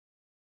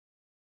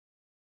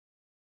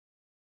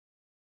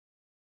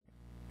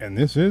And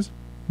this is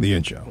The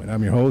In Show. And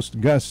I'm your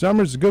host, Gus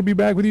Summers. It's good to be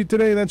back with you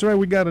today. That's right,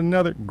 we got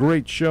another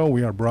great show.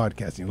 We are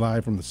broadcasting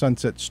live from the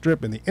Sunset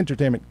Strip in the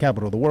entertainment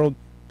capital of the world,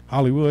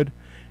 Hollywood.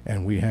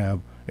 And we have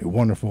a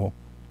wonderful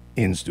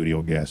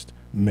in-studio guest,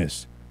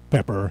 Miss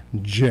Pepper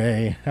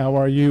J. How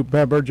are you,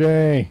 Pepper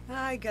J?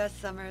 Hi, Gus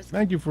Summers.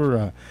 Thank you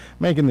for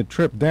making the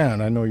trip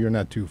down. I know you're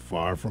not too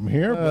far from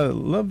here.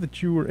 Love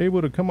that you were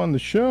able to come on the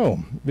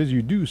show because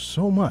you do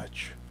so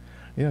much.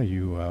 You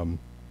know,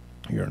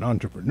 you're an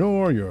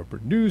entrepreneur, you're a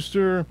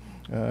producer,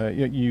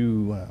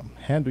 you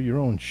handle your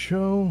own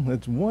show.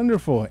 That's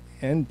wonderful.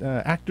 And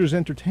Actors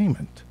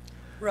Entertainment.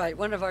 Right.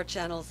 One of our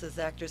channels is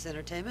Actors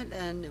Entertainment,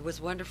 and it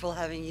was wonderful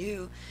having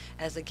you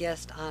as a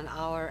guest on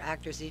our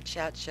Actors Eat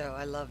Chat show.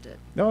 I loved it.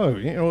 Oh,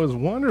 you know, it was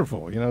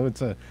wonderful. You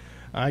know,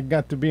 I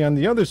got to be on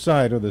the other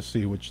side of the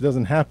sea, which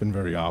doesn't happen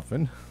very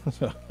often.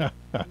 So,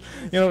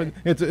 you know,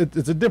 it's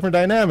a different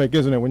dynamic,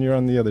 isn't it, when you're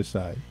on the other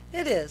side?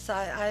 It is.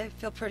 I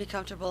feel pretty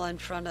comfortable in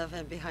front of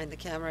and behind the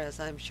camera, as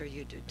I'm sure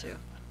you do too.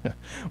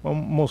 Well,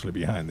 mostly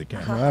behind the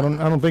camera. I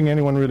don't think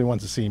anyone really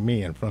wants to see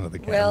me in front of the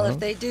camera. Well, if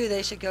they do,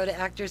 they should go to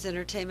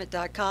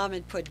actorsentertainment.com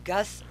and put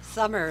Gus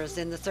Summers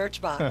in the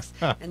search box,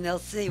 and they'll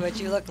see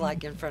what you look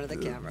like in front of the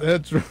camera.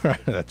 That's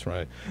right. That's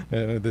right.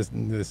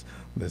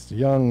 This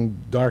young,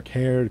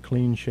 dark-haired,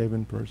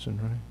 clean-shaven person,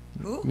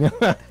 right? Ooh.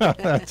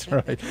 That's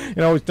right. You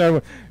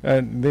know,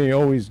 they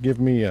always give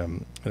me,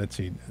 let's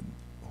see,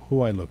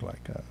 who I look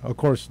like. Of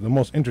course, the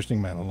most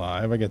interesting man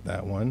alive. I get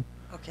that one.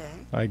 Okay.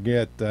 I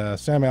get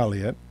Sam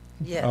Elliott.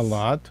 Yes. A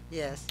lot.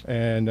 Yes.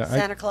 And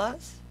Santa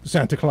Claus?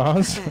 Santa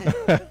Claus.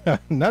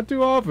 Not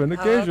too often,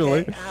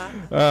 occasionally. Oh,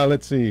 okay.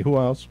 Let's see, who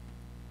else?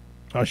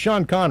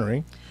 Sean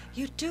Connery.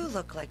 You do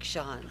look like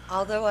Sean,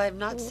 although I have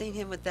not seen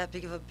him with that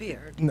big of a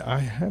beard. I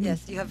haven't.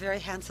 Yes, you have very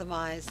handsome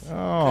eyes.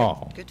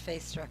 Oh. Good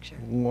face structure.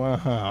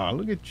 Wow,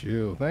 look at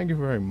you. Thank you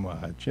very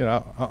much. You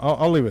know,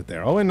 I'll leave it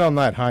there. I'll end on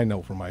that high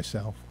note for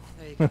myself.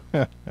 There you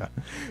go.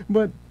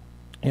 But,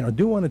 you know, I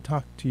do want to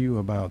talk to you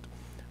about,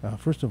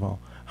 first of all,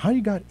 how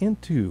you got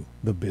into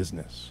the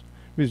business.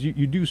 Because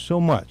you do so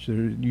much.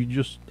 You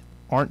just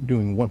aren't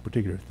doing one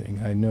particular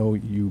thing. I know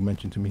you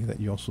mentioned to me that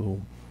you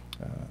also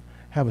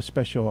have a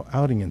special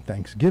outing in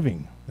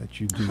Thanksgiving that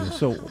you do.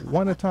 So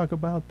want to talk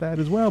about that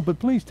as well. But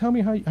please tell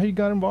me how you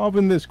got involved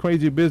in this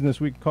crazy business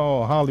we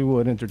call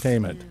Hollywood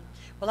entertainment. Yeah.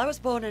 Well, I was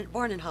born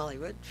in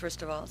Hollywood,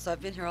 first of all, so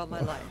I've been here all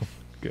my life.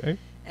 Okay.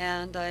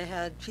 And I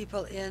had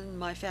people in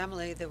my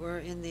family that were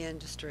in the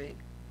industry.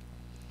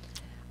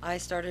 I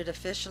started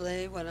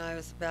officially when I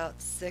was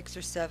about 6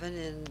 or 7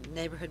 in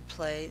neighborhood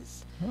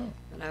plays. Oh.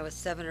 When I was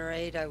 7 or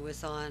 8, I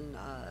was on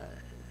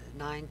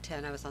 9,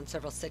 10. I was on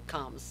several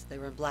sitcoms. They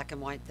were in black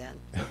and white then.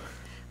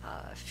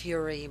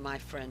 Fury, My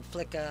Friend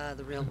Flicka,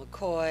 The Real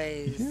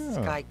McCoys, Yeah.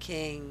 Sky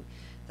King,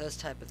 those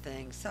type of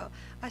things. So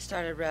I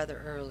started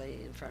rather early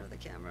in front of the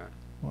camera.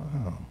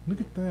 Wow,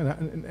 look at that.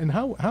 And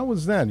how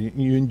was that?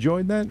 You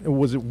enjoyed that, or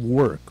was it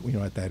work, you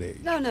know, at that age?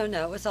 No,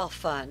 it was all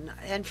fun.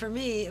 And for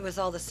me, it was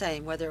all the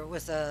same, whether it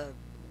was a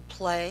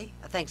play,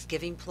 a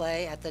Thanksgiving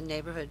play at the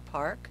neighborhood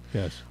park,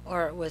 Yes.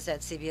 or it was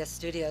at CBS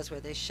Studios where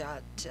they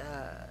shot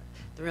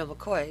The Real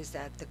McCoys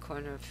at the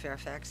corner of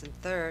Fairfax and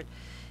 3rd.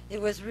 It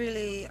was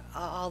really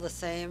all the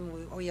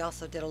same. We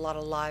also did a lot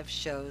of live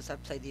shows. I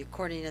played the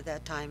accordion at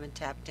that time and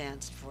tap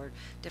danced for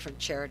different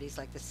charities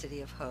like the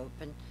City of Hope.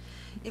 And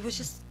it was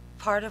just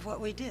part of what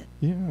we did.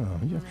 Yeah,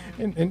 yeah.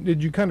 And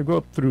did you kind of go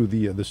up through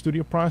the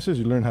studio process?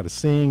 You learn how to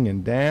sing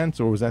and dance,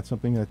 or was that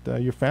something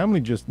that your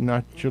family just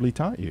naturally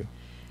taught you?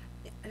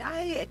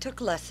 I took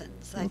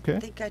lessons. Okay. I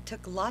think I took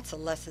lots of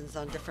lessons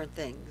on different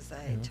things.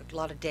 I took a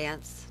lot of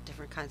dance,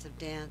 different kinds of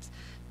dance,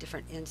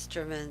 different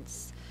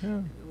instruments.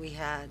 Yeah. We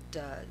had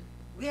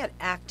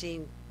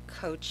acting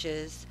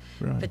coaches,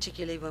 Right.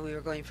 particularly when we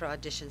were going for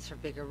auditions for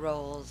bigger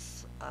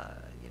roles.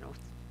 You know,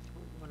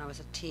 when I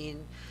was a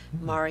teen,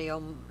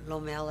 Mario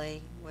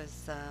Lomeli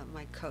was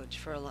my coach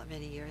for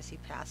many years. He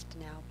passed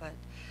now, but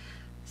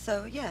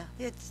so yeah,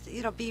 it's,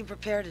 you know, being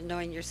prepared and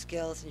knowing your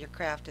skills and your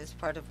craft is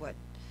part of what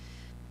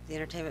the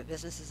entertainment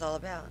business is all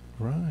about.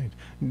 Right.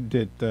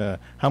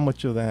 How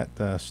much of that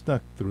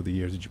stuck through the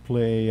years? Did you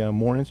play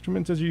more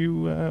instruments as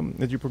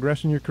you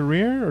progressed in your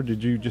career, or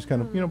did you just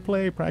kind of, you know,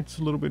 play, practice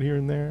a little bit here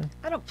and there?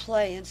 I don't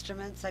play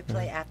instruments, I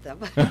play at them.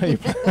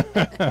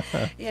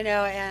 You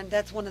know, and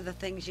that's one of the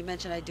things you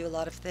mentioned. I do a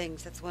lot of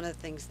things. That's one of the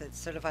things that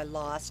sort of I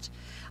lost.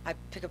 I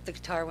pick up the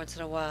guitar once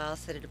in a while,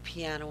 sit at a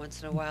piano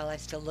once in a while. I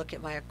still look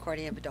at my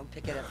accordion, but don't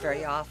pick it up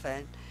very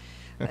often.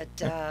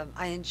 But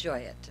I enjoy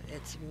it.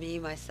 It's me,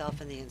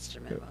 myself, and the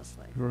instrument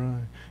mostly.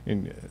 Right.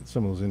 And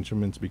some of those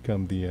instruments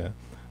become the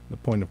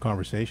point of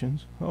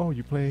conversations. Oh,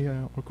 you play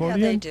accordion?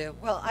 Yeah, they do.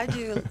 Well, I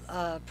do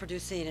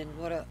producing, and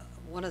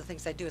one of the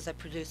things I do is I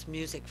produce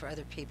music for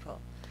other people.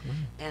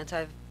 And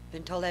I've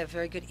been told I have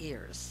very good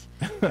ears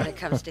when it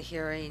comes to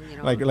hearing. You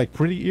know, like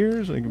pretty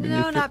ears? Like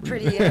no, not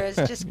pretty ears.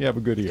 Just you have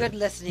a good ear. Good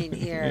listening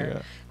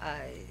ear.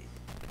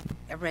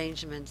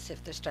 Arrangements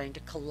if they're starting to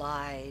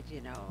collide.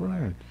 You know.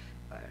 Right.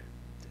 Or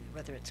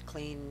whether it's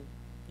clean,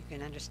 you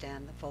can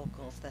understand the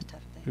vocals, that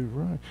type of thing.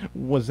 Right.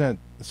 Was that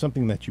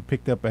something that you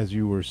picked up as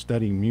you were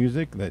studying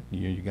music, that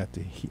you got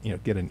to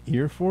get an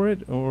ear for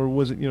it, or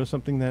was it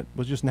something that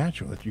was just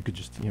natural, that you could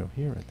just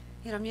hear it?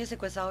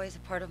 Music was always a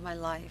part of my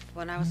life.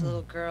 When I was a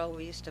little girl,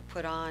 we used to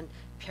put on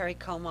Perry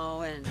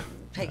Como and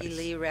Peggy Nice.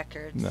 Lee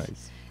records,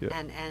 Nice. Yeah.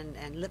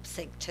 and lip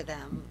sync to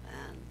them,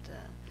 and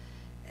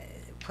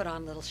put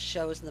on little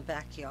shows in the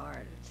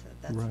backyard. So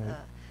that's Right.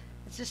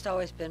 it's just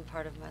always been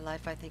part of my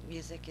life. I think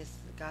music is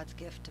God's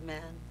gift to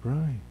man.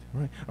 Right.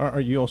 Right.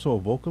 Are you also a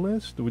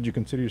vocalist? Would you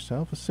consider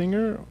yourself a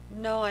singer?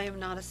 No, I am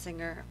not a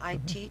singer. I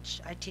teach.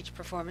 I teach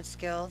performance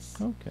skills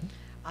Okay.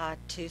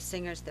 to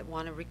singers that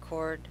want to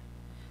record,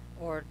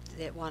 or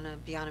that want to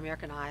be on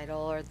American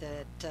Idol, or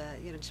that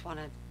just want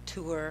to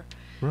tour.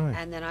 Right.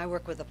 And then I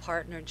work with a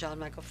partner, John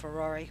Michael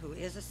Ferrari, who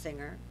is a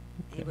singer.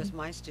 He Okay. was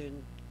my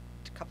student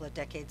a couple of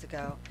decades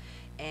ago,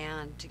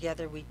 and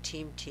together we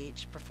team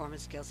teach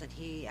performance skills. And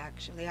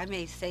I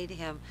may say to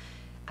him,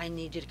 I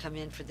need you to come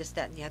in for this,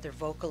 that, and the other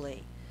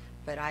vocally,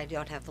 but I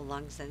don't have the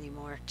lungs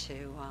anymore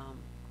to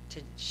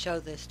show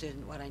the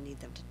student what I need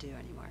them to do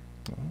anymore.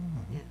 Oh,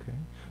 Yeah. okay.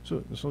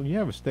 So you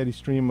have a steady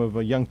stream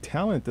of young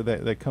talent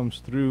that comes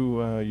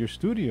through your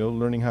studio,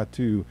 learning how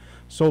to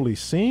solely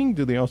sing.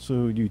 Do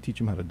you teach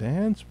them how to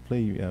dance,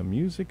 play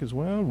music as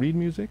well, read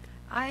music?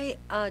 I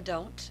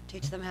don't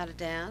teach them how to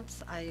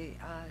dance. I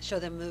show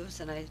them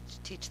moves, and I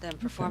teach them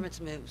performance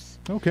moves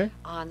Okay.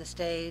 on the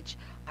stage.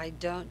 I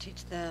don't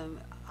teach them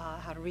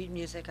how to read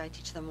music. I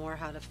teach them more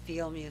how to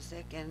feel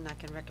music, and I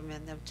can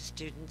recommend them to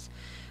students.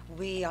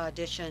 We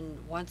audition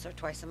once or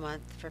twice a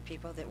month for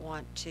people that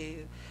want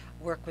to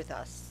work with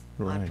us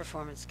on Right.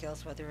 performance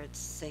skills, whether it's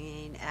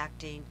singing,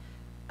 acting,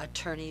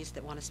 attorneys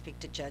that want to speak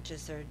to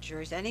judges or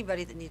juries,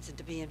 anybody that needs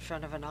to be in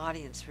front of an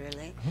audience,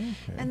 really.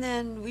 Okay. And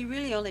then we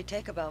really only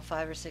take about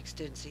 5 or 6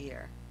 students a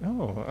year.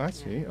 Oh, I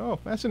see. Oh,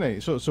 fascinating.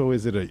 So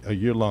is it a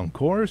year-long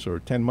course or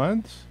 10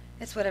 months?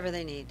 It's whatever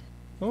they need.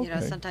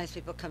 Okay. Sometimes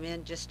people come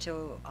in just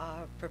to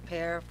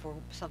prepare for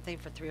something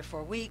for 3 or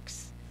 4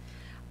 weeks.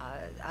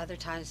 Other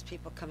times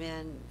people come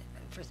in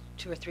for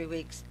 2 or 3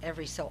 weeks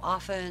every so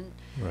often.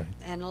 Right.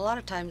 And a lot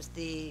of times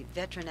the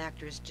veteran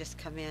actors just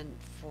come in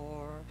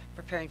for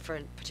preparing for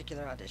a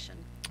particular audition.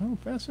 Oh,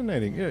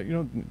 fascinating.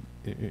 Yeah,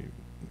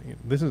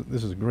 this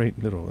is a great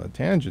little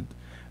tangent.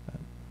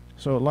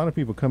 So a lot of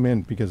people come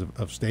in because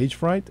of stage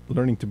fright,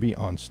 learning to be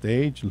on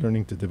stage,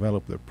 learning to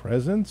develop their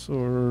presence,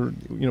 or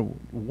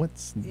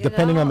what's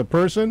depending on the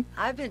person.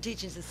 I've been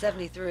teaching since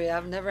 '73.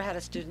 I've never had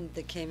a student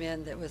that came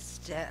in that was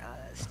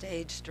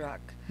stage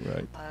struck.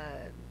 Right.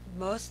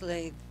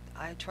 Mostly,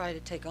 I try to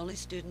take only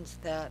students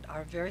that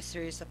are very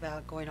serious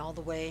about going all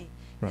the way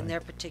Right. in their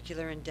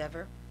particular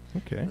endeavor,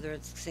 Okay. whether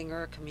it's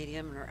singer,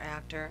 comedian, or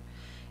actor.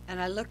 And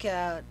I look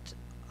at,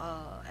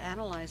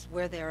 analyze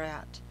where they're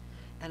at.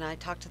 And I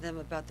talk to them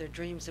about their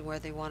dreams and where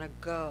they want to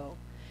go.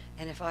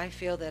 And if I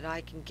feel that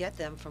I can get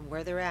them from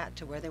where they're at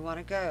to where they want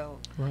to go,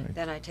 Right.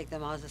 then I take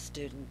them on as a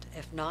student.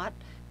 If not,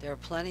 there are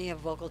plenty of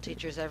vocal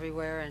teachers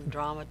everywhere, and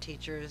drama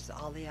teachers.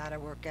 All the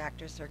out-of-work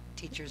actors are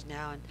teachers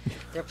now, and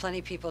there are plenty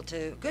of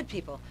good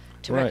people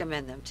to Right.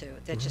 recommend them to.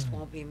 That just Right.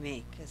 won't be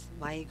me, because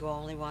my ego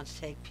only wants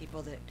to take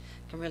people that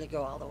can really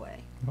go all the way.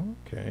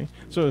 Okay.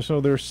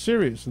 So they're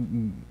serious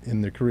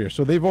in their career.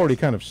 So they've already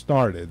kind of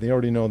started. They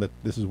already know that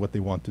this is what they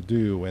want to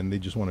do, and they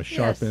just want to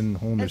sharpen,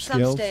 hone their At some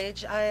skills.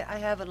 stage, I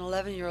have an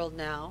 11-year-old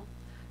now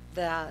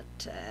that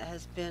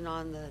has been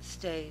on the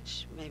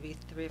stage maybe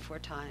 3 or 4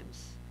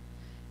 times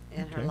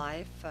in her Okay.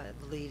 life,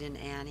 lead in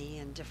Annie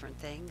and different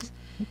things.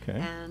 Okay.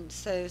 And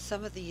so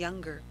some of the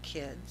younger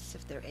kids,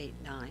 if they're 8,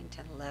 9,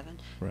 10, 11,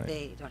 Right.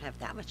 they don't have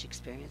that much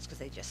experience because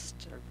they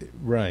just are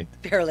Right.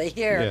 barely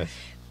here. Yes.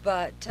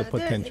 But The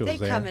potential's they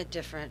come there. at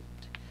different.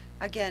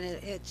 Again,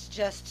 it's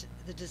just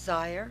the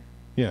desire,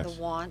 Yes.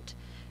 the want,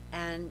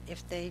 and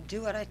if they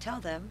do what I tell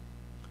them,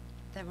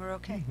 then we're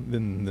okay.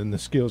 Then the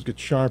skills get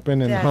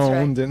sharpened and That's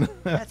honed, right. and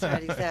That's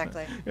right,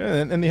 exactly. yeah,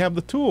 and they have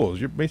the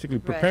tools. You're basically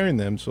Right. preparing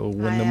them so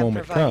when I the am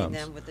moment providing comes.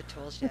 them with the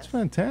tools, That's yes.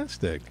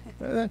 fantastic.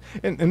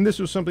 And this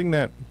was something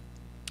that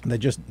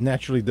just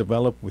naturally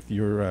developed with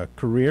your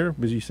career,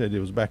 because you said it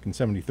was back in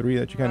 '73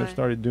 that you kind of Right.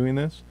 started doing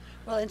this.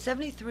 Well, in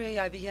 '73,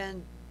 I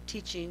began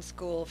teaching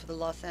school for the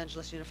Los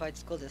Angeles Unified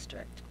School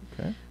District.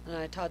 Okay. And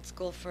I taught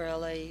school for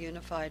LA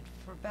Unified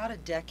for about a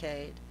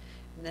decade,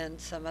 and then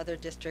some other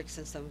districts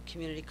and some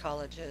community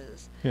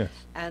colleges. Yes.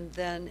 And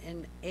then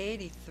in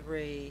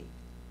 '83,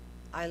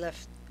 I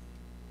left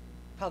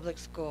public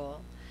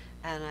school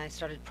and I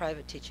started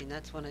private teaching.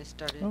 That's when I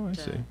started Oh, I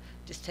see.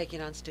 just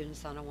taking on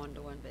students on a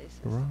one-to-one basis.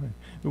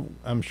 Right.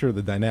 I'm sure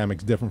the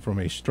dynamic's different from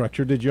a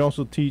structure. Did you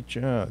also teach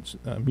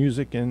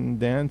music and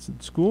dance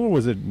at school, or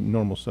was it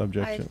normal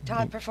subjects? I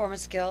taught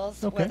performance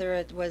skills, Okay. whether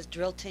it was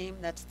drill team,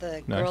 that's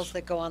the Nice. girls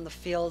that go on the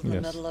field in the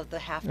Yes. middle of the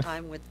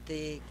halftime with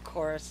the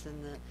chorus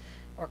and the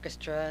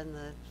orchestra and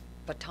the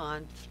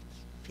baton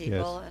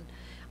people. Yes. And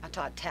I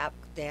taught tap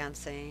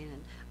dancing,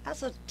 and I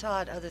also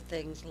taught other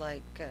things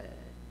like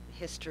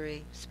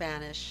history,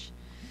 Spanish,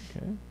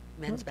 Okay.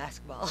 men's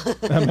basketball.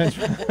 Men's-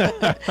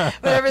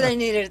 Whatever they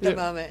needed at the Yeah,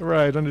 moment.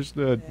 right,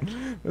 understood.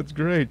 Yeah. That's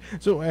great.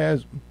 So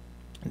as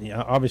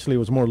yeah, obviously it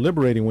was more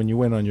liberating when you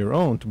went on your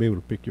own to be able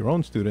to pick your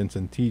own students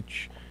and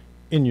teach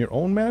in your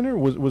own manner.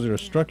 Was there a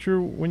Yeah.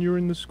 structure when you were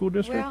in the school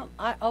district? Well,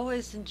 I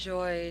always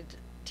enjoyed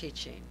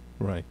teaching.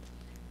 Right.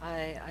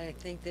 I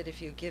think that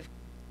if you give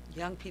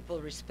young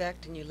people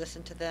respect and you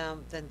listen to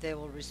them, then they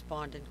will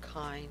respond in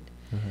kind.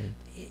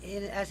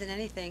 Right. As in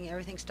anything,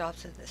 everything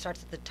starts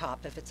at the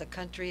top. If it's a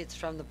country, it's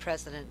from the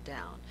president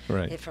down.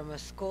 Right. If from a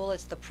school,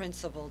 it's the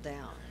principal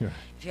down. Right.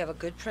 If you have a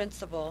good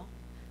principal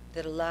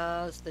that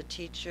allows the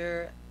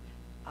teacher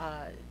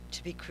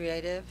to be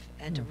creative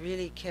and to Mm.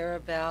 really care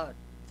about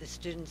the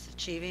student's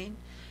achieving,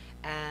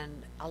 and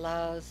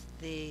allows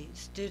the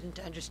student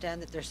to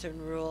understand that there are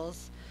certain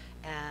rules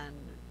and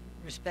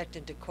respect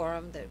and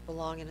decorum that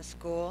belong in a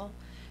school.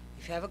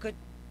 If you have a good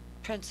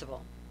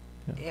principal,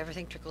 Yeah.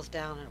 everything trickles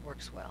down and it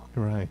works well.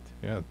 Right.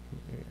 Yeah.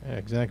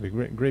 Exactly.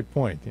 Great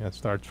point. Yeah. It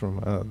starts from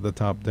the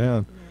top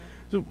down.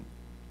 So,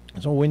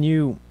 so when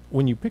you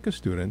pick a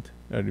student,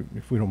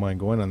 if we don't mind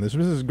going on this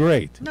is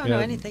great. No, Yeah,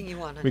 anything you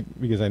want.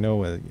 because I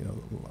know a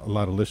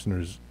lot of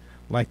listeners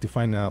like to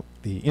find out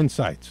the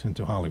insights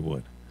into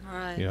Hollywood.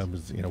 Right. Yeah,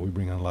 because, we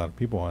bring on a lot of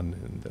people on,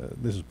 and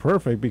this is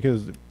perfect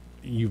because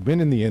you've been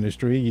in the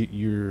industry.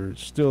 You're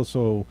still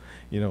so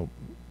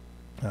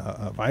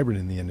vibrant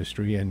in the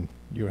industry, and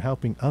you're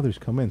helping others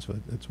come in. So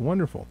it's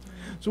wonderful.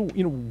 So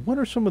what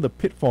are some of the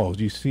pitfalls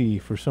you see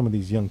for some of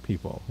these young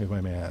people, if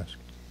I may ask?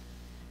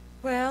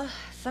 Well,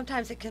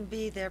 sometimes it can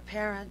be their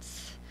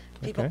parents,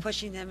 people Okay.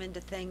 pushing them into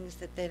things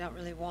that they don't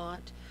really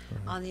want.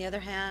 Right. On the other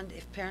hand,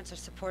 if parents are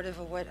supportive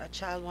of what a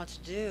child wants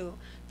to do,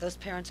 those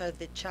parents are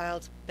the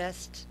child's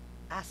best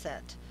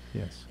asset.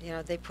 Yes.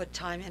 They put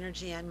time,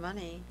 energy, and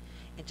money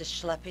into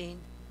schlepping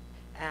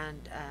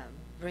and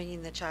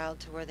bringing the child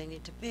to where they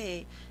need to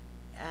be.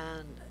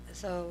 And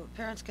so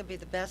parents can be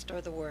the best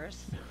or the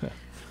worst.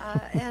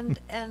 And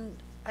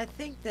I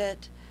think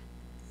that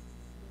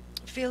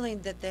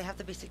feeling that they have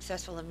to be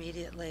successful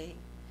immediately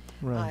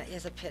Right.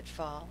 is a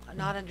pitfall.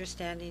 Not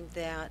understanding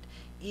that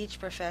each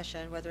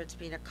profession, whether it's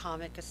being a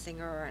comic, a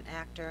singer, or an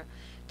actor,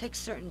 takes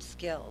certain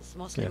skills.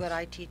 Mostly Yes. what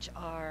I teach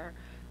are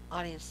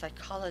audience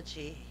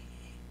psychology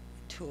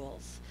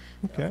tools.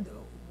 Okay.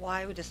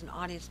 Why does an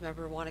audience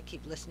member want to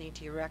keep listening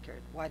to your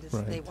record? Why does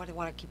Right. they want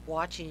to keep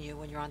watching you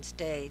when you're on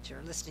stage,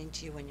 or listening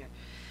to you when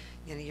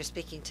you're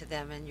speaking to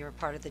them and you're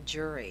part of the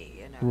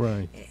jury?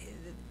 Right.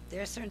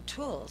 There are certain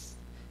tools,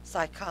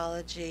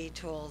 psychology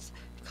tools,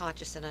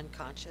 conscious and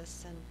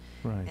unconscious,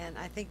 Right. and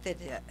I think that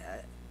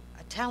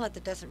a talent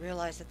that doesn't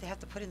realize that they have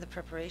to put in the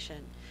preparation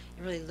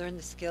and really learn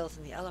the skills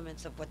and the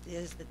elements of what it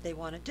is that they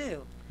want to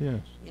do.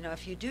 Yes.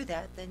 If you do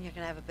that, then you're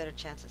going to have a better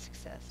chance of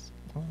success.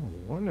 Oh,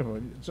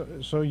 wonderful.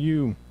 So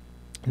you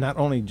not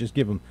only just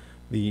give them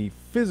the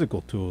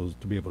physical tools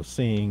to be able to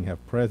sing,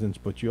 have presence,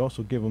 but you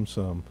also give them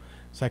some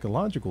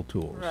psychological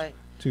tools Right.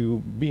 to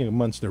being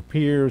amongst their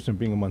peers and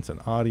being amongst an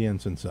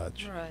audience and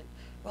such. Right.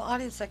 Well,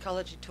 audience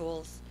psychology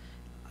tools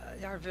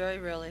are very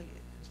rarely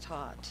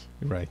taught.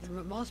 Right.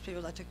 Most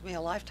people, it took me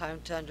a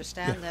lifetime to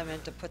understand them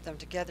and to put them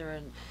together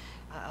in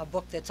a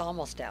book that's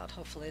almost out.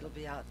 Hopefully it'll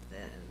be out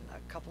in a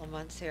couple of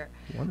months here.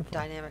 Wonderful.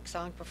 Dynamic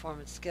Song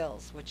Performance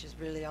Skills, which is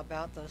really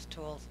about those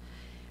tools.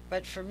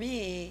 But for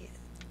me,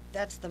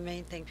 that's the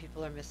main thing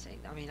people are missing.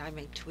 I mean, I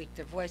may tweak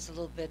their voice a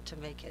little bit to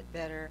make it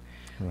better,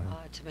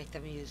 Right. to make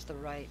them use the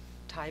right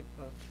type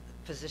of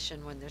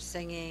position when they're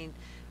singing,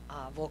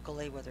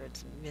 vocally, whether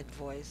it's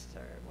mid-voice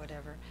or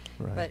whatever.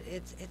 Right. But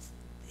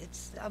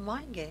it's a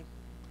mind game.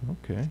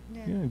 Okay.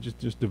 Yeah. Yeah.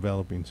 Just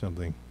developing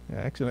something.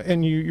 Yeah, excellent.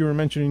 And you were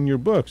mentioning your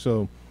book,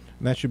 so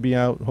that should be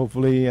out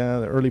hopefully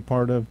the early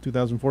part of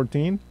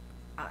 2014.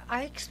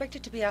 I expect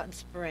it to be out in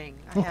spring.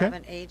 I Okay. have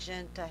an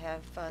agent. I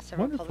have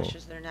several Wonderful.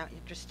 publishers that are now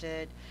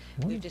interested.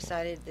 We've Wonderful.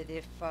 decided that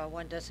if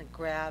one doesn't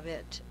grab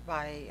it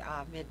by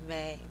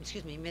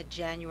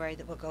mid-January,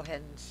 that we'll go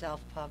ahead and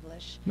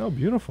self-publish. No,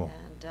 beautiful.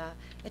 And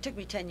it took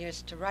me 10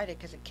 years to write it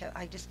because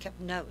I just kept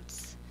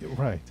notes.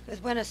 Right.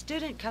 Because when a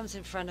student comes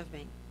in front of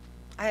me,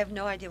 I have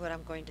no idea what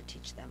I'm going to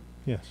teach them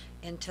Yes.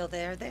 until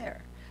they're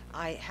there.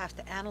 I have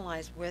to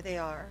analyze where they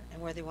are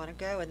and where they want to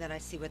go, and then I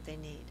see what they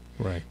need.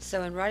 Right.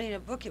 So in writing a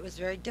book, it was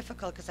very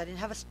difficult because I didn't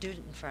have a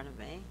student in front of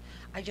me.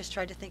 I just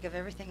tried to think of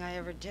everything I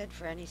ever did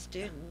for any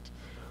student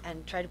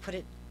and try to put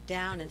it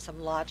down in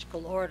some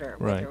logical order,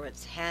 Right. whether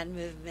it's hand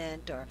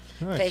movement or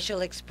Nice.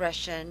 facial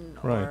expression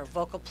or Right.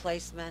 vocal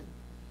placement.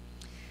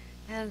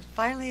 And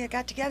finally, it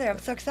got together. I'm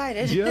so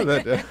excited. Yeah,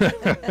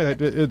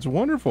 it's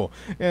wonderful.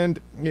 And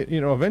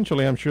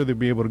eventually, I'm sure they'll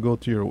be able to go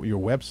to your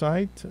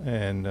website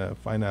and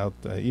find out,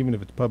 even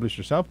if it's published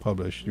or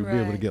self-published, you'll be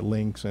able to Right. get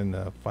links and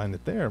find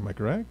it there. Am I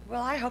correct?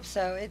 Well, I hope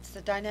so. It's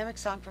the Dynamic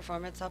Song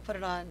Performance. I'll put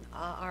it on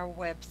our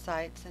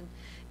websites, and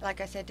like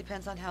I said, it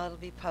depends on how it'll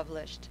be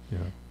published. Yeah.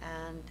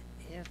 And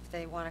if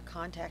they want to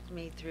contact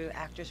me through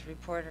Actors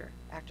Reporter,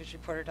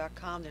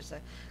 actorsreporter.com, there's a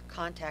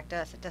contact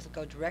us. It doesn't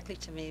go directly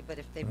to me, but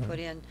if they put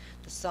in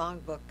the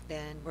songbook,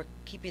 then we're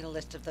keeping a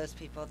list of those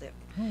people that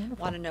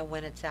want to know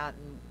when it's out,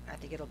 and I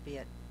think it'll be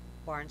at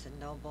Barnes and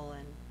Noble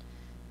and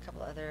a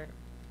couple other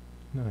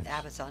Nice.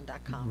 Amazon.com.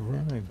 that type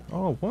Right. of thing.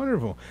 Oh,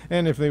 wonderful.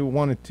 And if they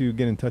wanted to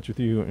get in touch with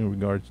you in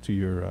regards to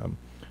your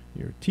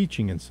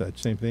teaching and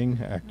such, same thing,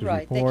 Actors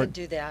Right, they Report. can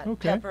do that.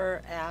 Okay.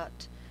 Pepper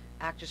at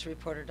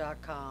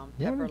actorsreporter.com.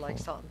 Pepper like Wonderful.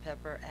 salt and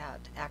pepper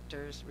at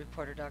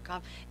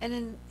actorsreporter.com. And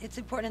then it's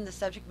important in the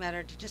subject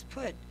matter to just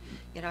put,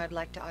 I'd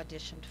like to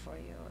audition for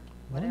you or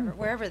whatever, Wonderful.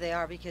 wherever they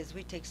are, because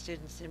we take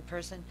students in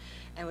person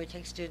and we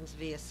take students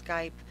via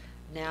Skype.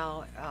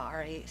 Now,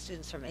 our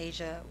students from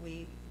Asia,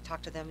 we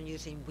talk to them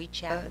using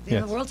WeChat.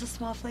 Yes. The world's a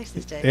small place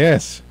these days.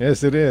 Yes,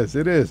 yes, it is.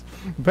 It is.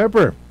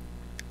 Pepper,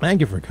 thank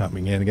you for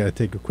coming in. I got to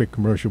take a quick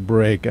commercial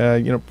break.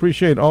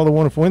 Appreciate all the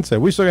wonderful insight.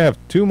 We still have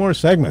 2 more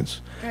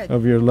segments Good.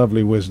 of your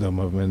lovely wisdom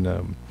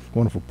and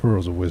wonderful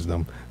pearls of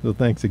wisdom. So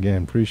thanks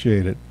again.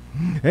 Appreciate it.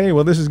 Hey,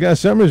 well, this is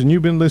Gus Summers, and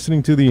you've been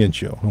listening to The In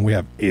Show. And we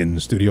have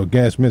in-studio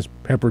guest, Miss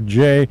Pepper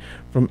J.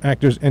 from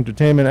Actors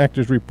Entertainment,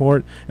 Actors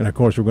Report. And, of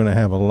course, we're going to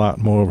have a lot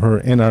more of her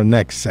in our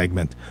next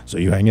segment. So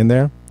you hang in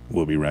there.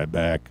 We'll be right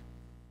back.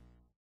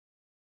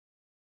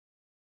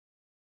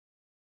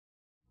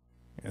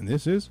 And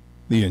this is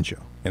The In Show.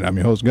 And I'm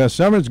your host, Gus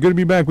Summers. It's good to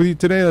be back with you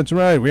today. That's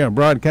right. We are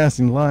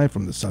broadcasting live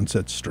from the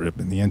Sunset Strip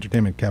in the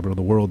entertainment capital of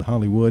the world,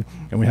 Hollywood.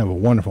 And we have a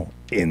wonderful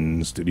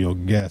in-studio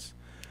guest,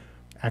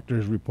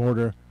 Actors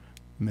Reporter,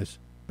 Miss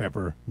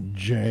Pepper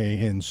J.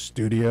 in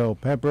studio.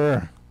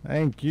 Pepper,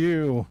 thank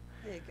you.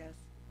 Hey, Gus.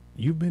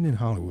 You've been in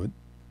Hollywood.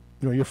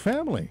 Your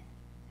family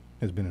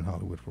has been in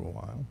Hollywood for a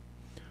while.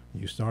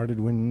 You started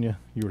when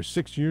you were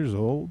 6 years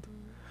old,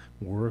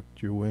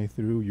 worked your way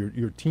through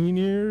your teen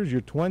years,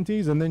 your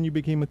 20s, and then you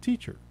became a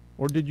teacher.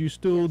 Or did you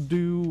still Yes.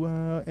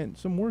 do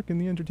some work in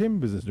the entertainment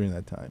business during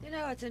that time?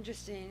 It's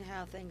interesting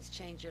how things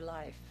change your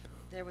life.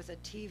 There was a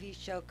TV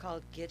show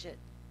called Gidget.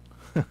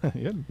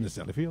 Yeah, Miss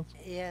Sally Fields.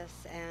 Yes,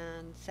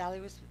 and Sally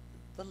was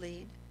the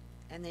lead,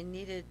 and they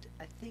needed,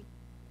 I think,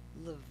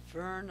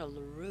 Laverne or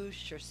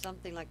LaRouche or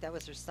something like that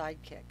was her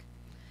sidekick.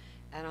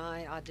 And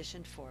I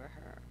auditioned for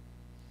her.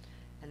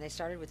 And they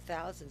started with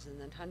thousands and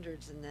then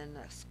hundreds and then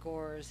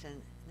scores,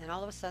 and then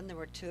all of a sudden there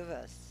were 2 of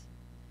us.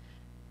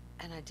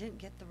 And I didn't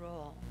get the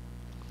role.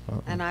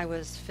 And I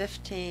was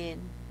 15.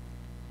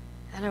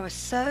 And I was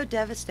so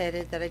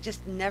devastated that I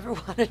just never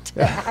wanted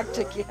to act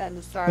again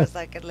as far as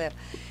I could live.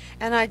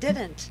 And I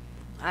didn't.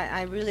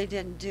 I really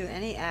didn't do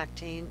any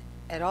acting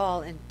at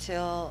all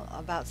until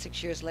about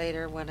 6 years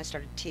later when I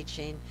started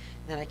teaching.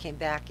 Then I came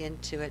back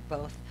into it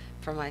both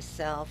for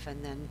myself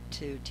and then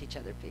to teach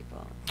other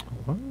people.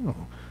 Wow.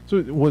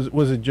 So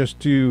was it just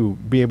to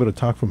be able to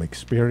talk from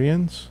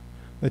experience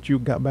that you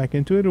got back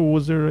into it, or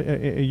was there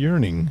a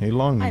yearning, a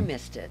longing? I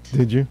missed it.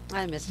 Did you?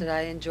 I missed it.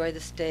 I enjoy the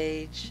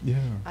stage. Yeah.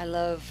 I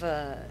love,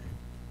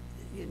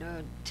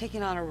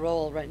 taking on a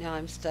role. Right now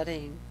I'm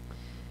studying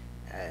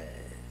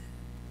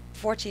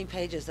 14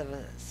 pages of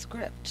a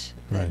script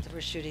that Right.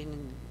 we're shooting.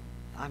 And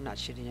I'm not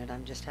shooting it.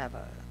 I'm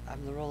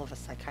the role of a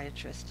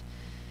psychiatrist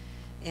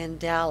in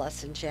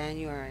Dallas in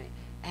January.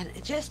 And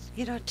it just,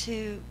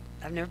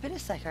 I've never been a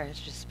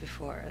psychiatrist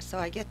before, so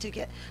I get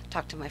to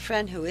talk to my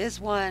friend who is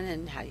one,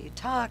 and how you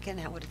talk and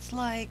what it's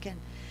like, and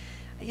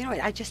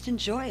I just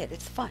enjoy it.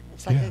 It's fun.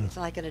 It's like Yeah. it's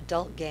like an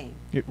adult game.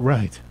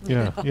 Right.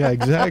 Yeah. Yeah.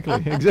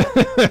 Exactly.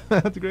 Exactly.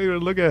 That's a great way to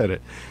look at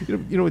it.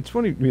 It's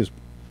funny because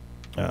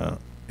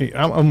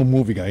I'm a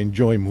movie guy. I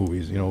enjoy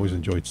movies. Always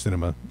enjoyed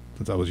cinema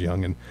since I was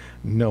young, and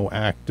know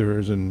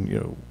actors.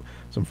 And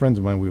some friends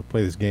of mine, we would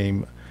play this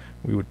game.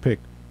 We would pick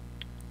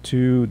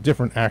 2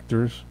 different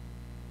actors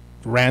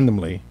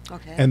randomly,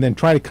 Okay. and then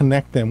try to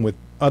connect them with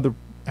other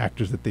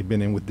actors that they've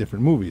been in with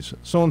different movies.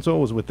 So and so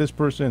was with this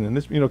person, and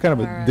this, kind of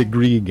a Alright.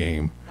 degree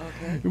game.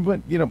 Okay.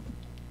 But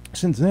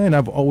since then,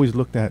 I've always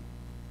looked at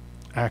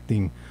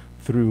acting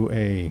through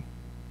a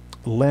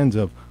lens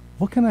of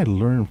what can I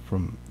learn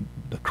from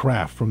the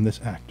craft, from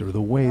this actor,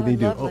 the way Oh, they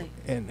do, lovely.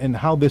 and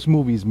how this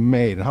movie's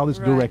made, and how this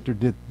Right. director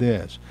did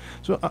this.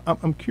 So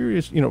I'm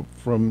curious,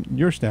 from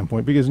your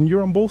standpoint, because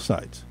you're on both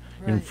sides.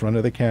 You're in Right. front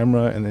of the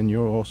camera, and then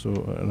you're also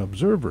an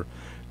observer.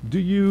 Do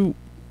you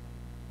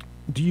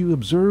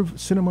observe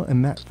cinema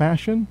in that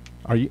fashion?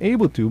 Are you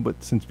able to? But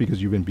because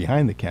you've been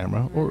behind the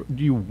camera, or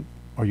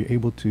are you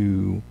able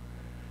to?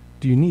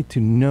 Do you need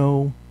to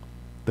know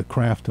the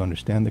craft to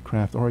understand the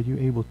craft, or are you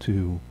able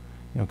to,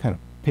 kind of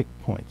pick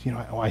points?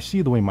 I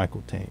see the way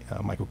Michael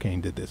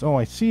Caine did this. Oh,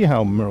 I see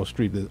how Meryl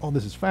Streep did. Oh,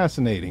 this is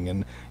fascinating,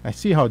 and I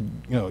see how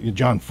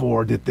John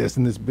Ford did this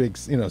in this big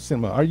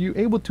cinema. Are you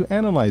able to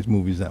analyze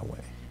movies that way?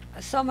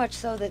 So much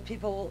so that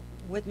people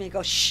with me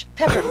go, "Shh,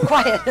 Pepper,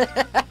 quiet."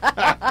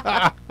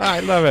 I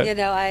love it.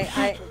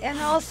 And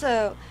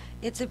also,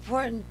 it's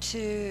important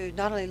to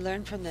not only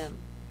learn from them,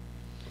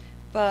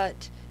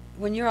 but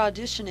when you're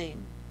auditioning,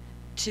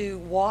 to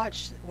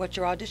watch what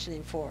you're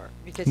auditioning for,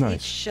 because Nice.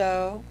 each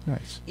show,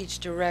 Nice. each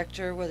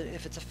director, whether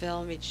if it's a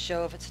film, each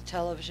show, if it's a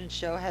television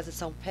show, has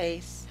its own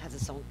pace, has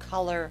its own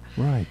color,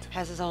 Right.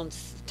 has its own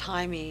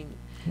timing,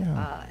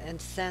 Yeah.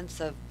 and sense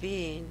of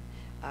being.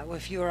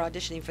 If you were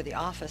auditioning for The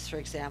Office, for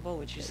example,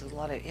 which uses a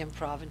lot of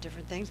improv and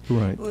different things,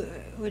 Right.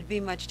 would be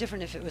much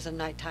different if it was a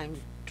nighttime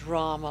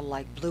drama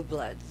like Blue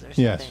Bloods or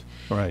something. Yes.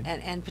 Right.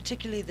 And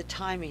particularly the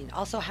timing,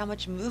 also how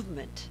much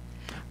movement.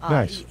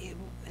 Nice.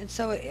 And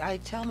so I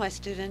tell my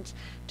students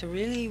to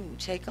really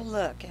take a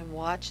look and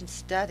watch and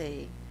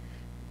study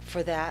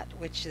for that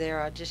which they're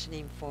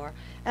auditioning for.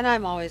 And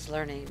I'm always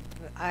learning.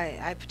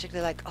 I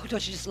particularly like, oh,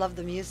 don't you just love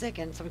the music?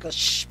 And somebody goes,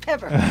 shh,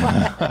 Pepper, be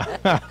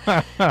quiet.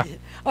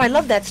 Oh, I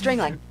love that string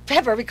line.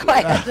 Pepper, be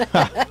quiet.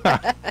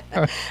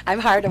 I'm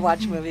hard to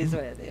watch movies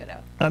with, you know.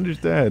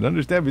 Understand,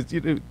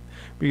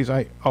 because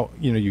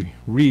you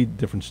read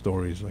different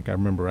stories. Like I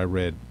remember I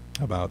read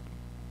about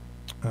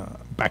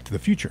Back to the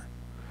Future,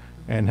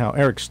 and how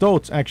Eric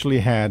Stoltz actually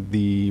had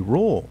the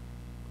role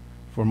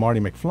for Marty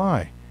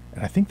McFly,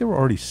 and I think they were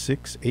already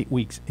 6-8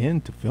 weeks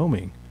into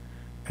filming,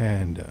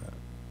 and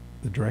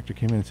the director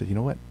came in and said, "You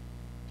know what?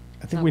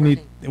 I think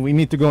Not we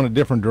need to go in a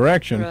different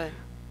direction." Right,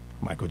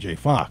 Michael J.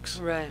 Fox,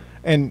 right.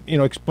 and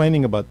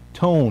explaining about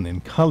tone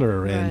and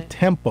color and Right.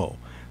 tempo,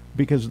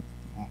 because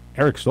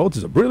Eric Stoltz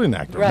is a brilliant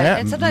actor. Right, Matt-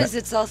 and sometimes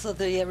it's also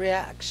the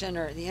reaction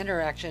or the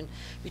interaction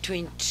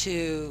between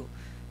two.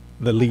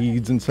 the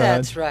leads inside.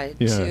 That's right,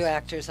 Yes. two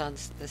actors on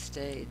the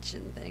stage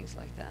and things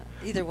like that.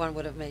 Either one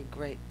would have made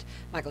great.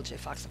 Michael J.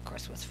 Fox, of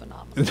course, was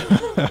phenomenal.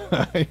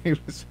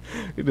 He's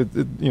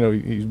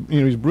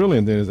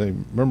brilliant. As I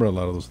remember a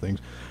lot of those things,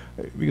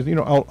 because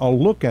I'll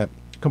look at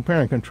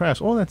compare and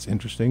contrast. Oh, that's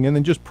interesting, and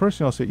then just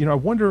personally, I'll say, I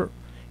wonder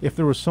if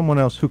there was someone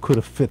else who could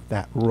have fit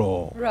that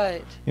role.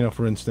 Right.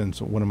 For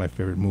instance, one of my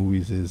favorite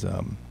movies is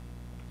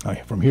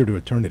From Here to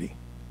Eternity.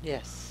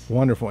 Yes.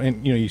 Wonderful,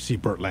 and you see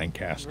Burt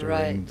Lancaster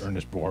and Right.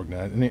 Ernest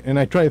Borgnine, and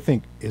I try to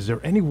think, is there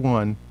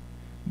anyone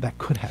that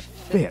could have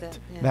fit that,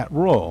 yeah. that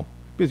role?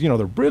 Because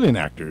they're brilliant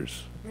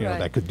actors, Right.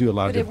 that could do a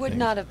lot But of it different would things.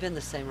 not have been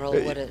the same role,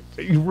 would it?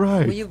 You're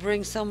right. When you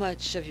bring so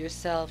much of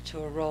yourself to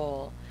a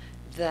role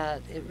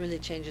that it really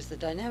changes the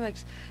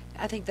dynamics.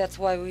 I think that's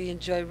why we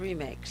enjoy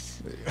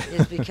remakes,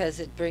 is because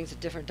it brings a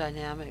different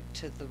dynamic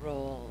to the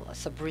role.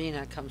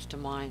 Sabrina comes to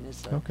mind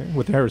as a, Okay,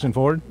 with Harrison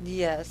Ford.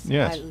 yes,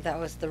 Yes. that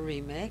was the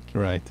remake.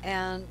 Right.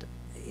 And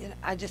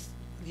I just,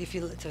 you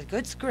feel it's a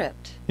good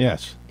script.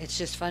 Yes. It's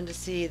just fun to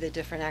see the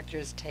different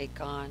actors take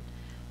on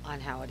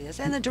how it is.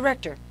 And the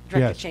director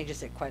Yes.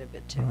 changes it quite a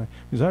bit too. Right.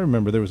 Because I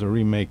remember there was a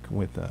remake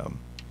with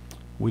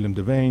William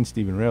Devane,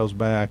 Stephen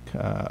Railsback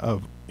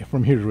of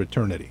From Here to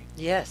Eternity,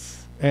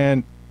 Yes.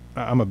 and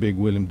I'm a big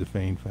William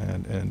Devane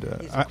fan, and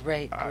He's a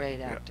great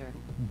actor.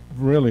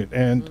 brilliant.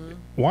 And Mhm.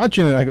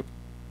 watching it,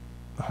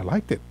 I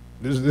liked it.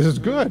 This is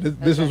good.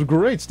 This is Okay.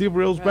 great. Steve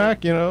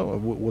Railsback, Right.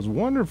 was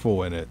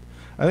wonderful in it.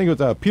 I think it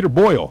was Peter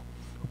Boyle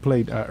who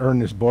played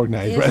Ernest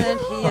Borgnine. Isn't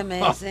he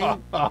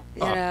amazing?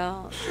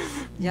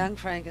 Young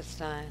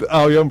Frankenstein.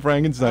 Oh, Young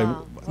Frankenstein.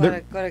 Oh,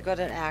 There- what a good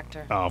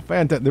actor. Oh,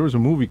 fantastic! There was a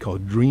movie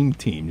called Dream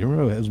Team. You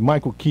remember? It was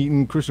Michael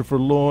Keaton, Christopher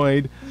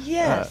Lloyd.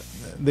 Yes.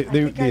 They I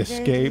think I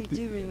escaped.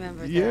 vaguely do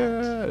remember that.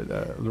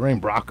 Yeah, Lorraine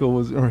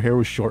Bracco her hair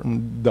was short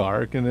and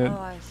dark, and then Oh,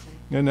 I see.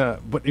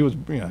 but it was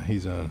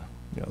he's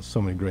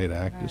so many great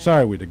actors. Right.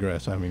 Sorry we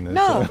digress. I mean,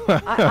 No,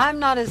 I'm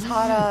not as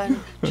hot on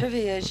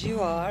trivia as you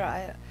are.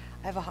 I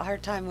have a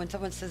hard time when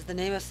someone says the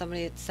name of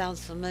somebody. It sounds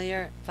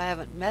familiar if I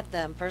haven't met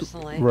them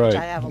personally, right, which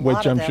I have a lot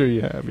which of I'm them. sure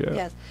you have. Yeah.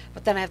 Yes,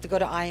 but then I have to go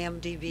to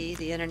IMDb,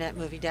 the Internet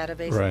Movie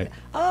Database. Right. And,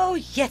 oh,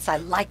 yes, I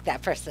like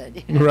that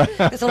person. Right.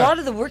 Because a lot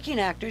of the working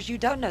actors, you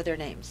don't know their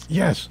names.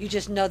 Yes. You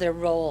just know their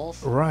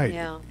roles. Right.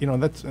 Yeah.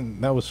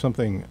 That was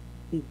something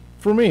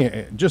for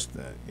me. Just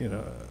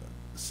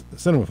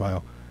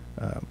cinemaphile.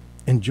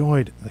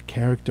 Enjoyed the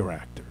character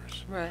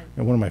actors. Right.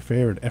 And one of my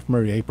favorite, F.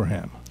 Murray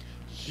Abraham.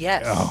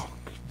 Yes. Oh,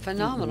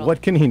 Phenomenal.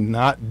 what can he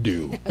not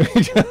do?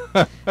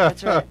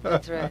 That's right.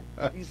 That's right.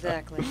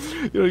 Exactly.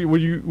 When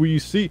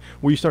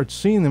you start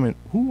seeing them, and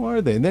who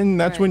are they? And then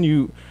that's Right.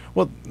 when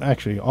well,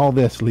 actually, all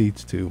this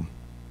leads to,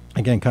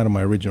 again, kind of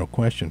my original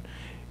question: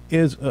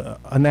 is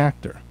an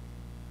actor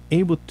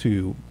able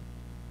to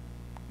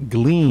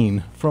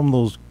glean from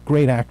those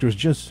great actors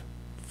just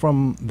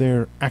from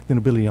their acting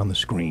ability on the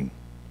screen?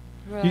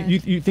 Right.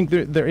 You think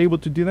they're able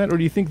to do that, or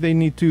do you think they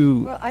need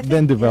to Well, I then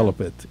think, develop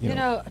yeah. it? You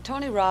know,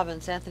 Anthony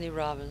Robbins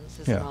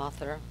is Yeah. an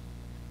author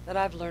that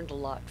I've learned a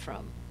lot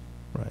from,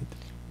 Right.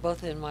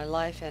 both in my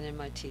life and in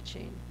my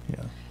teaching.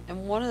 Yeah.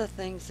 And one of the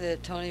things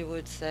that Tony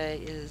would say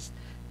is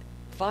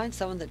find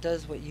someone that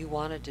does what you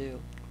want to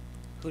do,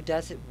 who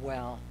does it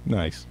well,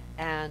 Nice.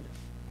 and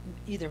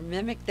either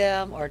mimic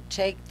them or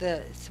take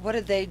what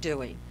are they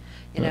doing?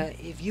 You know, Right.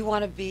 if you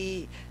want to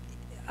be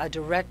a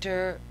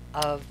director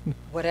of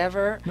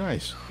whatever,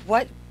 Nice.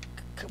 what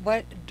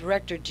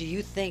director do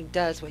you think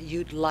does what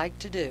you'd like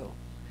to do?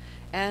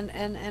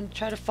 And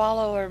try to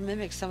follow or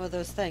mimic some of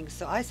those things.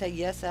 So I say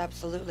yes,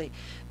 absolutely.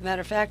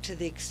 Matter of fact, to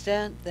the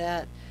extent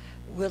that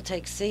we'll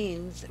take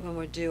scenes when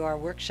we do our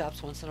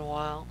workshops once in a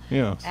while,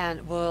 Yes.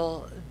 and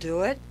we'll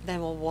do it,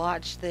 then we'll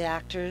watch the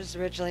actors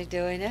originally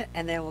doing it,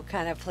 and then we'll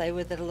kind of play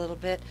with it a little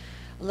bit,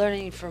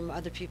 learning from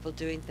other people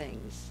doing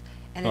things.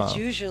 And it's Wow.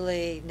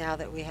 usually, now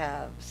that we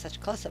have such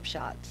close-up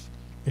shots,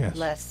 Yes.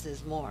 less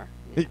is more.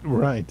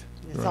 Right.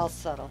 It's right. all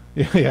subtle.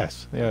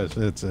 Yes. Yes.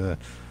 It's it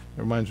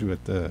reminds me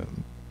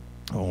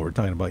what we're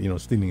talking about.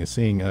 Stealing a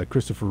seeing.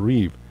 Christopher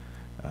Reeve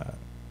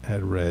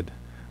had read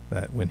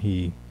that when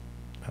he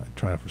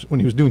when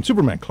he was doing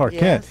Superman, Clark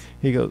Kent, Yes.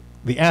 he goes.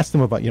 They asked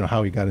him about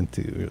how he got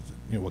into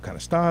what kind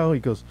of style. He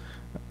goes,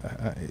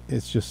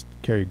 it's just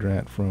Cary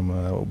Grant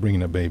from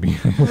Bringing a Baby.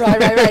 Right.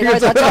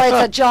 It's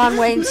a John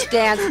Wayne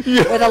stance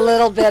with a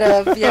little bit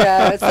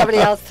of, somebody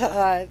else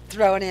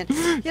throwing in.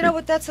 You know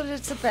what? That's what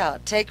it's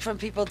about. Take from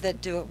people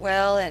that do it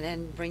well,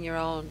 and bring your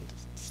own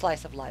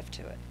slice of life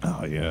to it.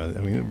 Oh yeah,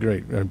 I mean,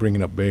 great.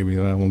 Bringing Up Baby.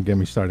 I won't get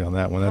me started on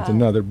that one. That's Uh-huh.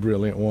 another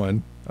brilliant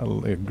one.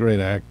 Great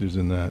actors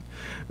in that.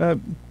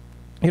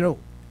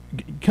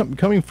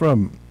 Coming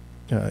from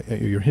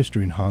your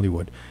history in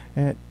Hollywood,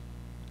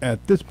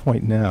 at this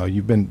point now,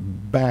 you've been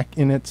back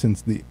in it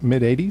since the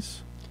mid '80s,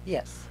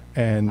 Yes.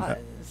 and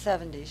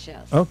 70s,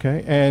 yes.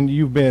 okay, and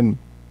you've been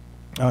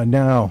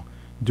now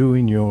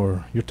doing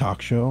your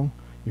talk show.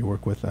 You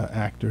work with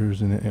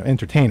actors and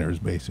entertainers,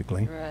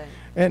 basically. Right.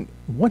 And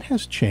what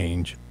has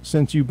changed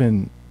since you've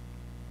been?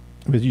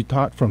 Because you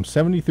taught from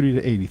 '73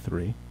 to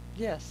 '83.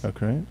 Yes.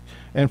 Okay.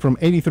 And from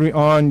 '83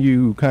 on,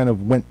 you kind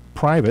of went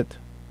private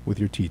with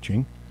your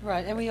teaching.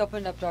 Right, and we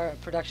opened up our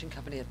production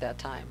company at that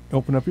time.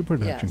 Open up your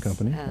production Yes,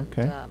 company. and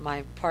Okay.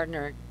 my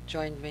partner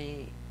joined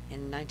me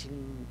in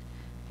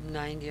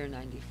 1990 or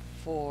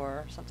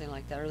 94, something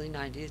like that, early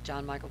 90s,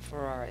 John Michael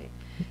Ferrari.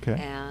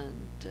 Okay. And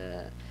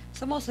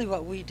so mostly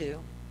what we do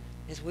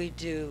is we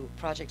do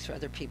projects for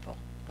other people.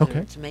 Whether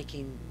Okay. It's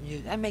making,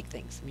 I make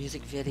things,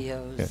 music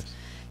videos, Yes.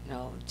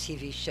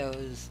 TV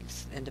shows,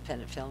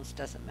 independent films,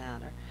 doesn't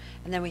matter.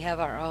 And then we have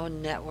our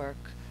own network,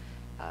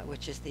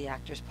 which is the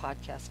Actors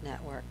Podcast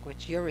Network,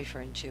 which you're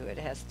referring to. It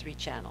has 3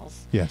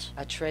 channels. Yes.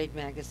 A trade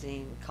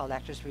magazine called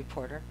Actors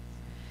Reporter.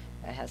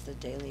 It has the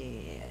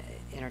daily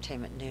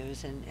entertainment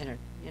news and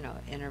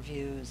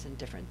interviews and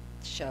different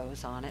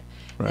shows on it.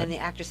 And then Right. the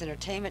Actors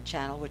Entertainment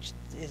Channel, which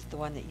is the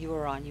one that you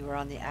were on. You were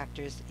on the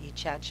Actors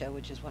E-Chat Show,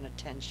 which is one of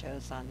 10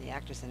 shows on the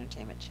Actors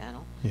Entertainment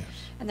Channel. Yes.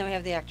 And then we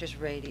have the Actors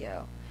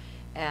Radio.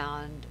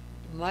 And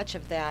much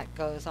of that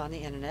goes on the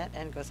internet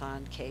and goes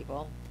on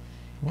cable.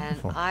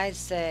 Wonderful. And I'd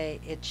say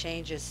it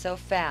changes so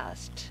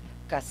fast,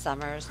 Gus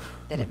Summers,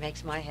 that it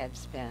makes my head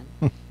spin.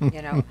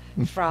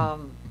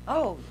 From,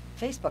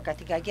 Facebook, I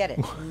think I get it.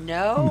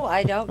 No,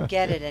 I don't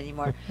get it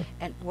anymore.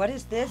 And what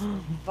is this?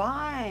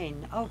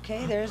 Vine.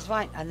 Okay, there's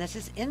Vine. And this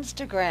is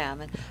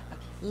Instagram. And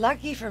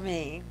lucky for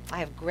me, I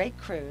have great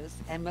crews,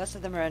 and most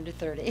of them are under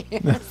 30.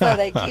 So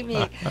they keep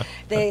me,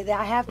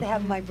 I have to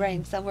have my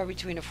brain somewhere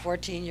between a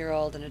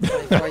 14-year-old and a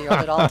 24-year-old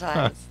at all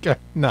times. Okay.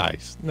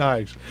 Nice.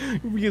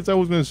 Because I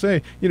was going to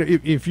say,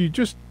 if you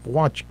just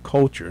watch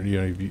culture,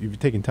 if you've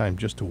taken time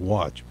just to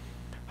watch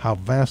how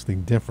vastly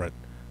different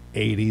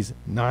 80s,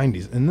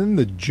 90s, and then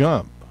the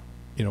jump,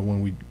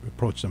 when we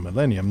approach the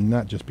millennium,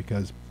 not just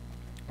because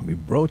we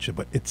broached it,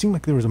 but it seemed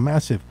like there was a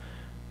massive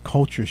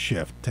culture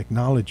shift,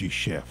 technology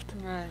shift,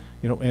 Right.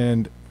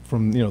 And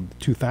from, the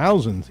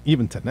 2000s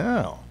even to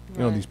now,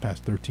 Right. these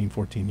past 13,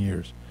 14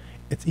 years,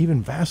 it's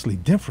even vastly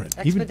different.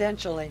 Even,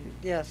 Exponentially,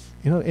 yes.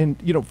 and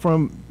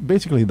from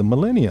basically the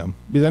millennium,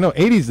 because I know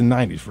 80s and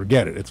 90s,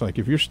 forget it. It's like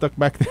if you're stuck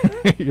back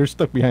there, you're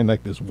stuck behind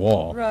like this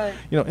wall. Right.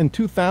 In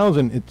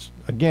 2000,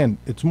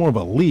 it's more of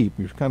a leap.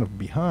 You're kind of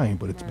behind,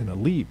 but it's been a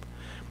leap.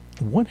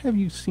 What have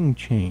you seen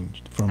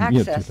changed from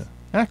Access.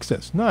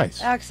 Access,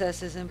 nice.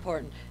 Access is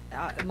important.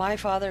 My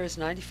father is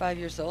 95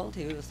 years old.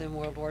 He was in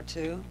World War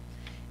II.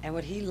 And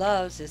what he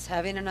loves is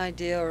having an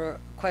idea or a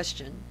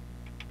question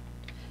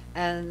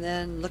and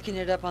then looking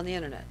it up on the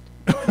internet.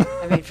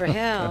 I mean, for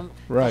him,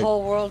 Right. the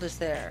whole world is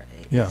there.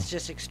 Yeah. It's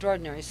just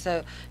extraordinary.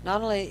 So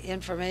not only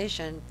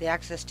information, the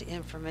access to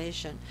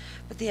information,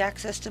 but the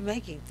access to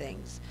making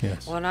things.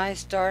 Yes. When I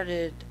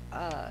started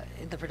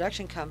in the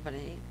production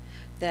company,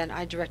 then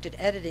I directed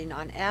editing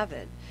on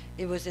Avid.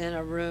 It was in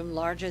a room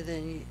larger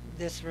than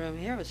this room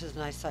here, which is a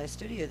nice sized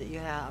studio that you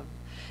have,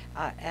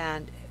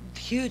 and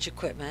huge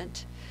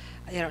equipment.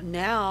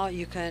 Now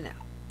you can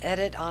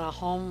edit on a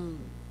home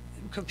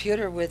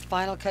computer with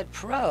Final Cut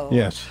Pro.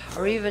 Yes.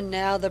 Or even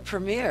now the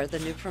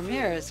new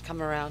Premiere has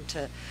come around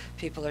to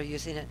people are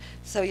using it.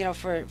 So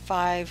for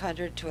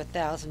 $500 to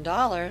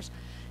 $1,000,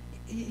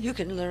 you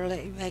can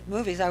literally make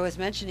movies. I was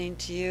mentioning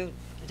to you,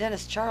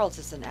 Dennis Charles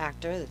is an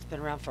actor that's been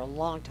around for a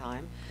long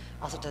time.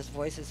 Also does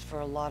voices for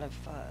a lot of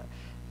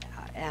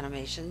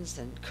animations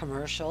and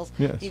commercials.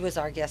 Yes. He was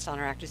our guest on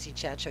our Actors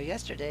Chat show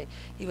yesterday.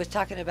 He was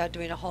talking about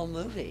doing a whole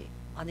movie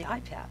on the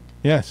iPad.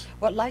 Yes.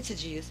 What lights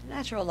did you use?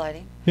 Natural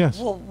lighting. Yes.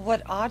 Well,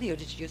 what audio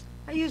did you use?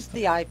 I used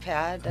the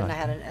iPad, and I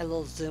had a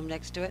little zoom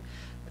next to it.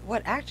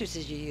 What actors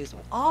did you use?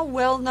 All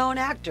well-known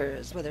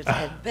actors, whether it's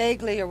Ed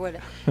Begley or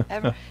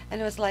whatever.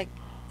 And it was like,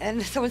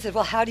 And someone said,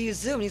 well, how do you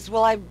zoom? And he said,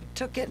 well, I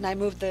took it and I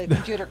moved the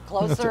computer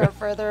closer or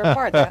further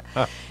apart.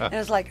 And it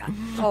was like,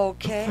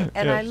 okay.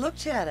 And I Yes.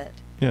 looked at it.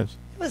 Yes.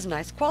 It was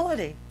nice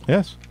quality.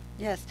 Yes.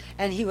 Yes.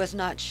 And he was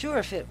not sure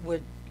if it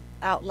would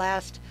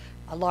outlast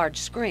a large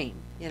screen,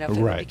 you know, if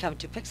it Right. would become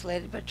too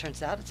pixelated, but it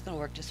turns out it's going to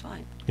work just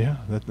fine. Yeah,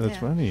 that's Yeah.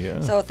 funny, yeah.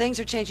 So things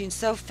are changing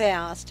so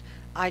fast.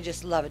 I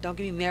just love it. Don't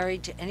get me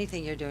married to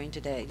anything you're doing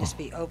today. Just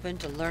be open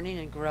to learning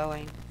and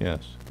growing. Yes.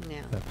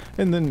 Yeah.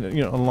 And then,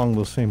 along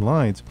those same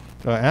lines,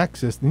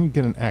 then you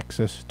get an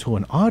access to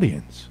an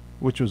audience,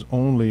 which was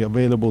only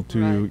available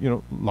to,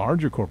 Right.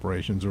 larger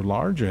corporations or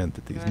larger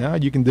entities. Right. Now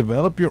you can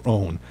develop your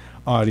own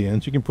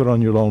audience. You can put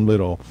on your own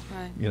little,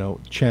 Right.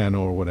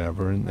 channel or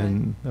whatever,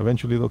 and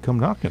eventually they'll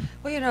come knocking.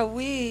 Well,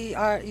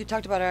 you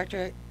talked about our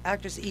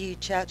Actors E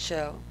chat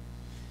show.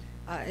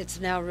 It's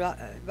now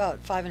about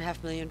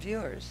 5.5 million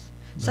viewers.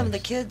 Some of the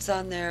Nice. kids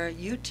on their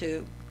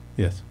YouTube,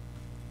 Yes.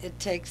 it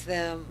takes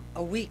them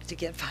a week to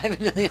get 5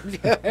 million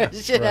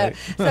viewers, you know.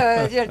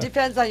 Right. So, it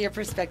depends on your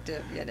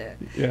perspective, you know.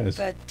 Yes.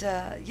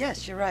 But,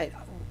 yes, you're right.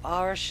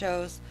 Our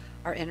shows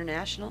are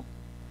international.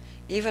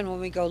 Even when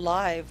we go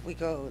live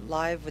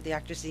with the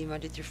Actors E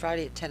Monday through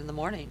Friday at 10 in the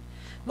morning.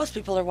 Most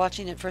people are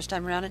watching it first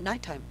time around at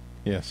nighttime.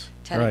 Yes.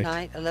 10 right. at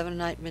night, 11 at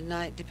night,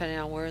 midnight, depending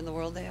on where in the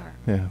world they are.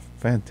 Yeah,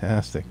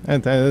 fantastic.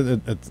 And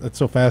it's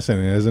so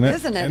fascinating, isn't it?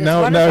 Isn't it? And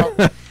It's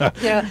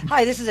wonderful.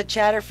 Hi, this is a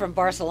chatter from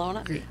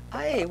Barcelona.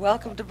 Hi,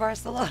 welcome to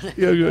Barcelona.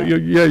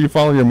 you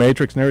follow your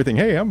matrix and everything.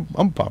 Hey,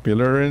 I'm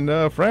popular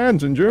in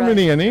France and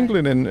Germany Right, and right.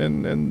 England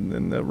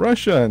and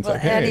Russia. And it's Well,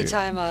 like, hey.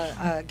 anytime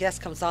a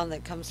guest comes on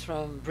that comes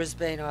from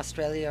Brisbane,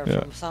 Australia, or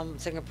Yeah. from some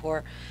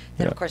Singapore,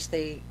 then Yeah. of course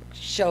they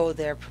show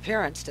their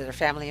appearance to their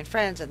family and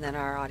friends, and then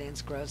our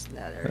audience grows in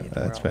that area of the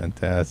That's world.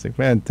 fantastic.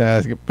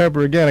 Fantastic.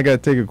 Pepper, again, I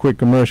got to take a quick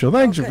commercial.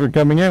 Thanks Okay. for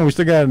coming in. We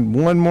still got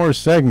one more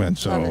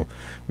segment, Love so it.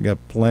 we got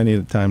plenty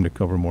of time to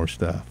cover more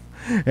stuff.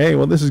 Hey,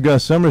 well, this is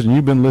Gus Summers, and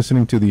you've been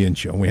listening to The In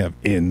Show. We have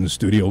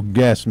in-studio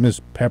guest,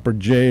 Miss Pepper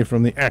J.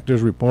 from the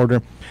Actors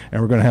Reporter,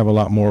 and we're going to have a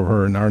lot more of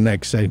her in our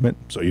next segment,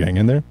 so you hang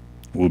in there.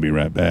 We'll be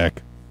right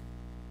back.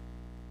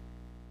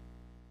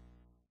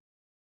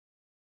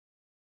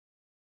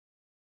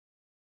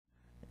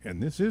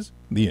 And this is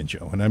The In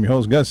Show, and I'm your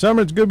host, Gus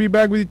Summers. It's good to be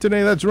back with you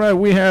today. That's right,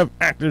 we have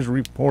Actors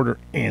Reporter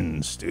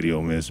in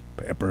studio, Miss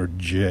Pepper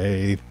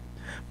J.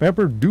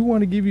 Pepper, do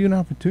want to give you an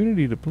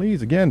opportunity to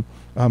please, again,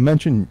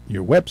 mention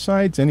your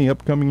websites, any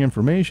upcoming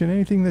information,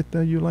 anything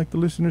that you'd like the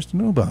listeners to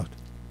know about.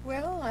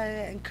 Well, I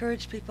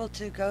encourage people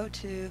to go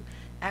to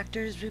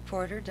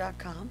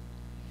actorsreporter.com.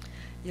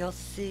 You'll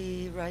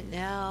see right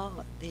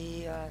now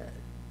the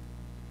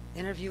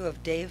interview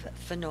of Dave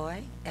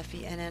Fennoy,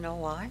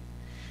 Fennoy,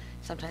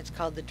 sometimes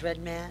called the Dread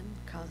Man,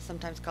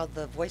 sometimes called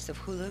the voice of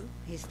Hulu.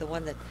 He's the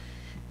one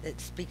that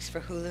speaks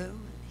for Hulu.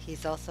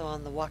 He's also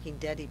on The Walking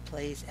Dead. He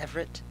plays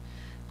Everett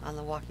on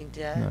The Walking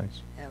Dead.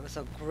 Nice. It was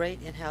a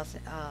great in-house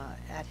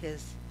at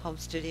his home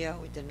studio.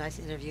 We did a nice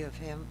interview of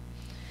him.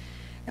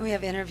 And we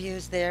have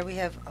interviews there. We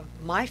have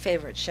my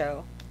favorite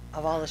show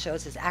of all the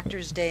shows is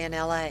Actors Day in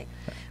LA,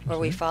 where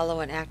we follow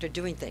an actor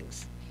doing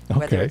things.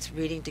 Whether Okay. it's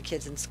reading to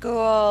kids in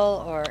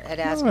school or Ed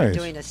Asper Nice.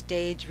 doing a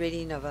stage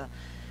reading of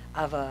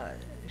a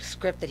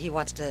script that he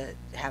wants to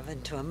have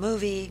into a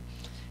movie.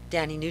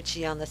 Danny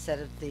Nucci on the set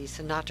of the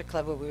Sinatra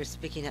Club, where we were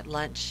speaking at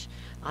lunch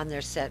on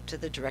their set to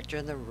the director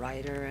and the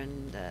writer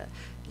and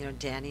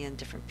Danny and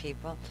different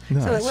people. So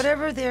Nice.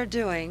 whatever they're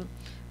doing,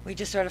 we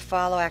just sort of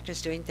follow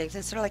actors doing things.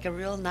 It's sort of like a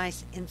real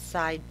nice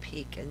inside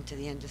peek into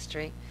the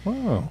industry.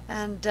 Wow.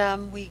 And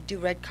we do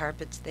red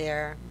carpets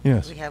there.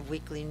 Yes. We have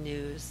weekly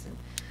news. And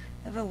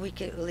we have a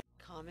weekly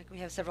comic. We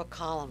have several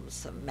columns,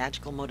 some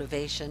magical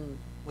motivation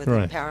with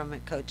Right.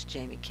 empowerment coach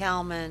Jamie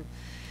Kalman,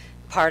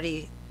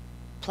 party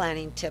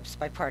planning tips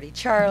by Party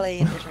Charlie,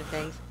 and different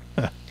things.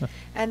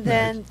 And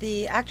then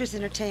the Actors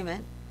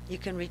Entertainment, you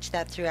can reach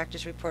that through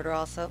Actors Reporter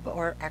also,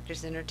 or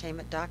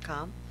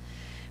actorsentertainment.com.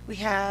 We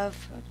have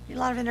a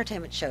lot of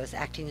entertainment shows,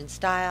 Acting in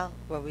Style,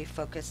 where we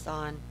focus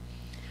on,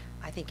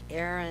 I think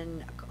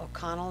Aaron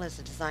O'Connell is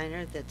a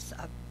designer that's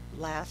up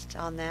last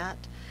on that.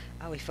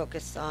 We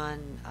focus on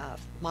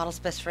Model's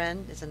Best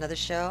Friend is another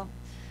show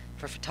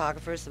for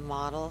photographers and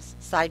models.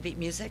 Sidebeat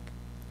Music,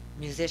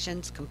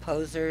 musicians,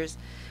 composers,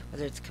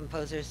 whether it's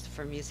composers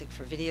for music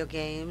for video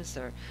games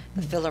or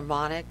the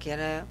Philharmonic,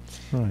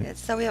 Right.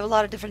 So we have a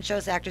lot of different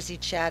shows. Actors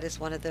Eat Chat is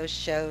one of those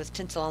shows.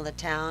 Tinsel on the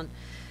Town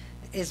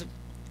is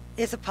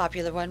a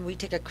popular one. We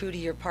take a crew to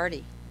your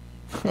party.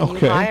 And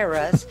Okay. you hire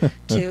us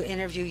to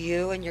interview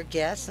you and your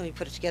guests, and we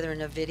put it together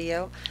in a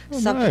video. Oh,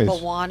 Some people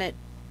nice. want it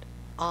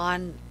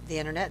on the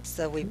internet,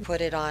 so we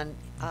put it on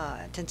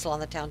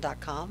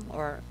tinselonthetown.com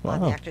or on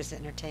the Wow. Actors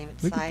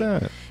Entertainment Look at site.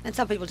 that. And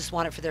some people just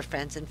want it for their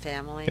friends and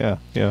family. Yeah,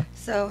 yeah.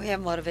 So we have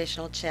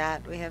motivational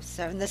chat. We have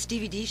and this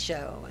DVD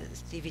show.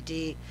 This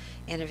DVD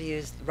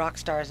interviews rock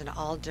stars in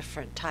all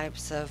different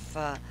types of.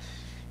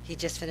 He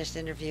just finished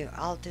interview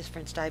all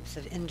different types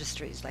of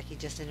industries. Like he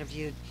just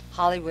interviewed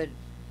Hollywood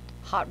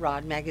Hot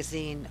Rod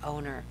magazine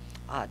owner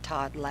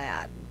Todd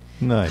Ladd.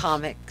 Nice.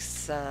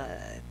 comics.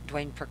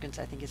 Dwayne Perkins,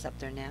 I think, is up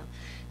there now.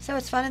 So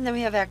it's fun. And then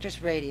we have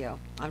Actors Radio.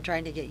 I'm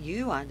trying to get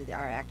you onto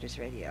our Actors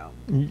Radio.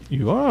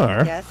 You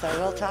are? Yes, I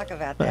will talk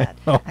about that.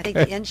 I think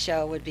the Okay. in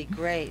show would be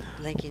great,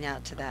 linking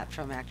out to that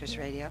from Actors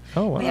Radio.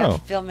 Oh, We wow.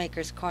 have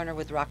Filmmakers Corner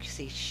with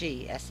Roxy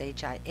Shih,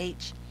 Shih,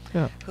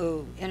 Yeah.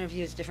 who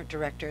interviews different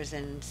directors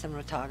and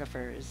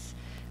cinematographers.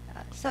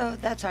 So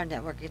that's our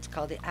network. It's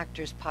called the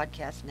Actors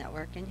Podcast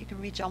Network, and you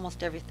can reach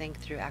almost everything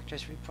through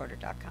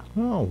actorsreporter.com.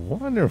 Oh,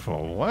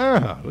 wonderful.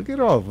 Wow. Look at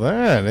all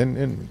that.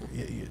 And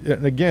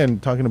again,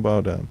 talking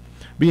about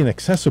being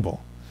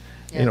accessible.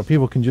 You know, Yes.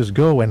 people can just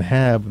go and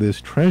have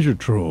this treasure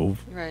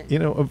trove, Right. you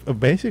know, of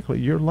basically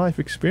your life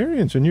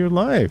experience in your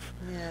life.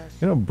 Yes.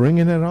 You know,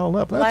 bringing it all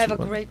up. Well, I have a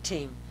won- great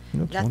team.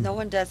 that's No wonderful.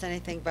 one does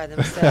anything by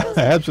themselves.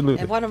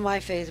 Absolutely. And one of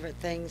my favorite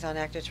things on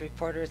Actors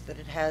Reporter is that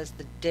it has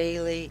the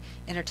daily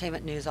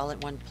entertainment news all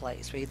at one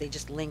place, where they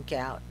just link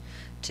out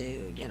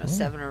to, Oh.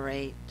 7 or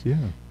 8 Yeah.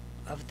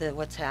 of the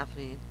what's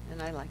happening,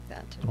 and I like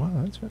that too. Wow,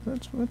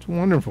 that's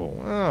wonderful.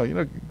 Wow,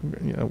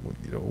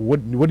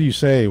 what do you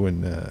say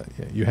when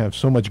you have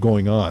so much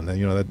going on?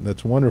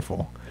 That's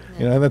wonderful.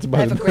 You know, that's about.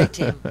 I have a great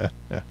team.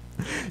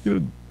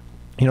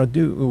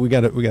 We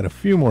got a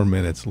few more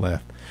minutes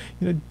left.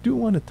 Do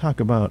want to talk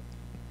about.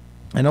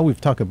 I know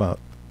we've talked about,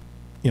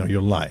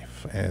 your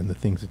life and the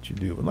things that you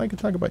do. I'd like to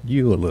talk about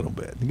you a little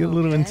bit. To get a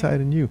little Okay.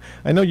 insight in you.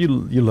 I know you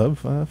love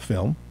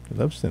film. You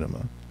love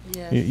cinema.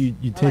 Yes. You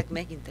I take. like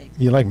making things.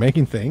 You like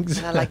making things.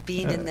 And I like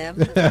being in them.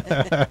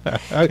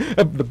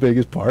 The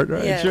biggest part,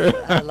 right? Yes, Sure.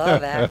 I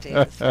love acting.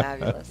 It's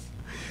fabulous.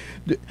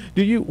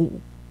 Do you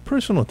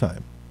personal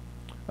time?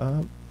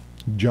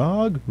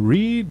 Jog,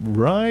 read,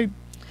 ride.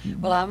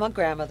 Well, I'm a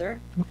grandmother.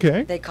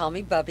 Okay. They call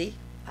me Bubby.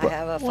 I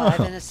have a Wow. 5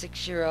 and a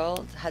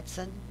 6-year-old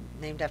Hudson,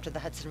 named after the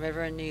Hudson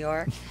River in New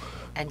York,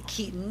 and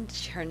Keaton.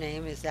 Her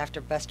name is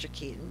after Buster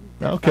Keaton.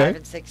 They're Okay. 5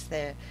 and 6.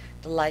 They're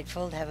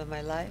delightful to have in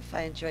my life.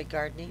 I enjoy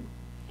gardening.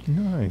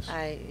 Nice.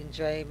 I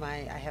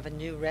have a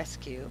new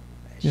rescue.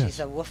 Yes. She's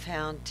a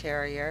Wolfhound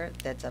Terrier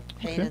that's a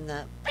pain Okay. in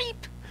the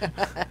beep.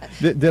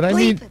 Did I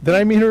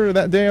Bleep. meet her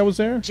that day I was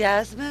there?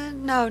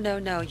 Jasmine? No.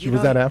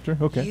 Was that after?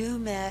 Okay. You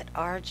met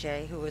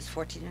RJ, who was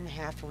 14 and a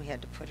half, and we had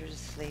to put her to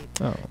sleep.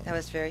 Oh. That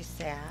was very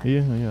sad.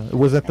 Yeah.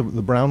 Was that the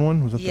brown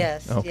one? Was that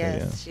Yes, the, okay,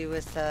 yes. She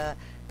was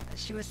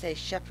a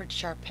Shepherd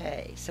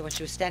Sharpei. So when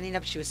she was standing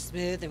up, she was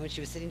smooth, and when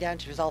she was sitting down,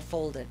 she was all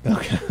folded.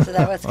 Okay. So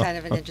that was kind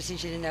of an interesting.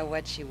 She didn't know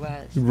what she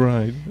was. Yeah.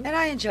 Right. And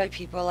I enjoy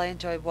people. I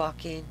enjoy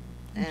walking,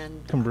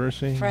 and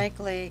Conversing.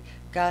 frankly,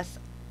 Gus,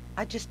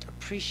 I just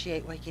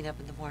appreciate waking up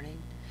in the morning.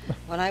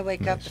 When I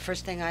wake up, Nice. the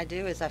first thing I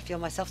do is I feel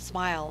myself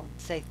smile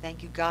and say,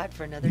 "Thank you, God,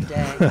 for another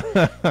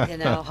day."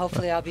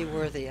 Hopefully I'll be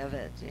worthy of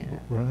it.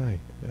 Right.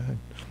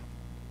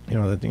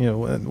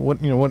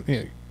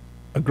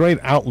 A great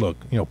outlook.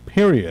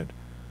 Period.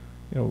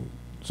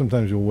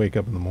 Sometimes you'll wake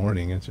up in the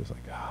morning and it's just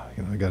like,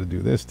 I got to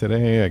do this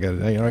today. I got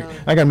to,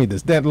 I got to meet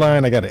this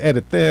deadline. I got to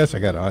edit this. I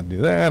got to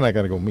do that. I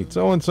got to go meet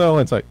so and so.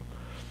 It's like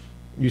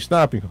you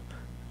stop. You go,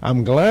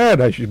 I'm glad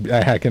I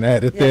can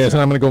edit Yes, this,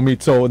 and I'm going to go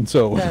meet so and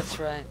so. That's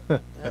right.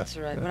 That's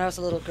right. When I was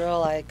a little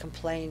girl, I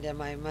complained, and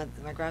my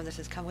grandmother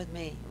says, "Come with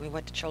me." We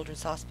went to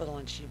Children's Hospital,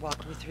 and she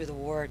walked me through the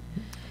ward.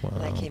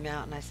 And I Wow. came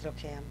out, and I said,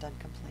 "Okay, I'm done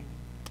complaining."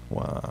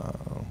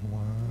 Wow.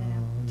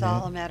 Yeah, it's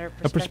all a matter of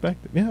A perspective.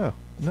 perspective. Yeah.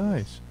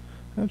 Nice.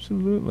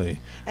 Absolutely.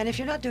 And if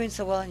you're not doing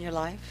so well in your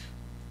life,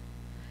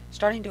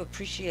 starting to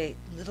appreciate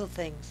little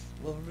things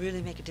will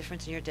really make a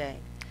difference in your day.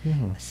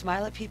 Yeah.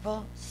 Smile at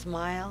people.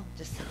 Smile.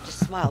 Just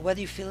smile. Whether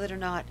you feel it or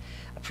not,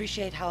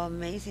 appreciate how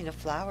amazing a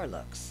flower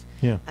looks.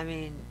 Yeah. I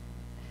mean,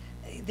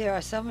 there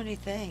are so many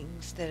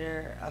things that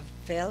are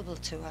available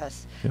to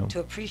us Yeah. to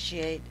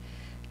appreciate.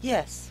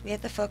 Yes, we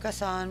have to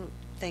focus on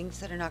things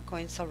that are not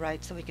going so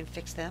right so we can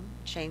fix them,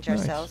 change Nice.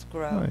 ourselves,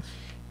 grow. Nice.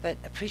 But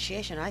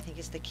appreciation, I think,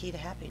 is the key to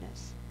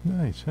happiness.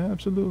 Nice.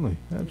 Absolutely.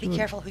 Absolutely. Be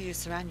careful who you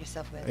surround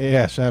yourself with.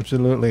 Yes,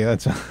 absolutely.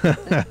 That's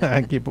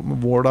I keep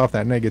ward off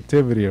that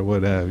negativity or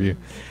what have you.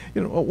 I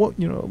want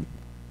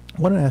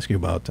to ask you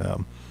about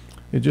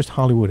just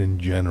Hollywood in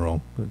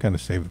general. I'll kind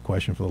of save the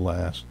question for the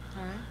last.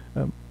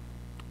 All right.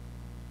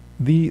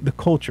 The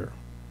culture,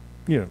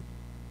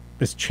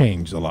 it's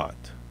changed a lot.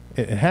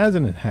 It has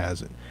and it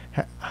hasn't.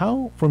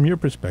 How, from your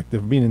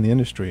perspective, being in the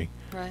industry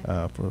Right.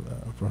 for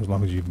as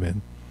long as you've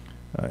been,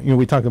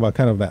 we talked about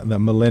kind of that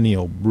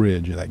millennial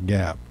bridge, that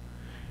gap.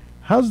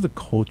 How's the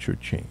culture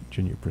change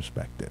in your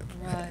perspective?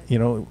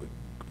 Right.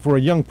 For a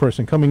young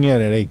person coming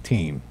in at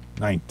 18,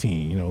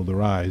 19,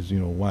 their eyes,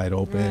 wide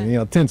open,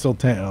 Right.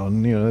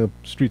 Tinseltown, the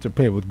streets are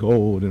paved with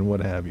gold and what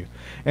have you.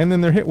 And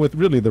then they're hit with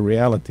really the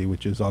reality,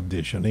 which is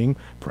auditioning,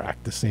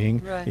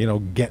 practicing, Right.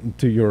 getting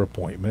to your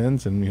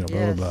appointments and, blah,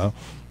 Yes. blah,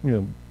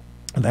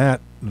 blah.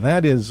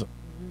 That is,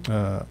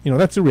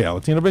 that's the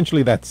reality. And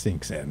eventually that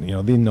sinks in,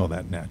 they know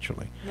that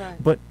naturally.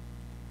 Right. But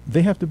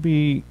they have to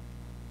be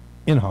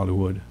in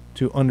Hollywood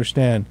to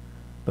understand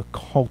the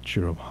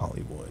culture of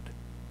Hollywood.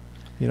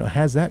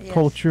 Has that Yes.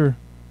 culture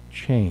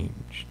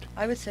changed?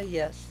 I would say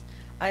yes.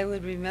 I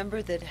would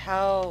remember that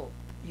how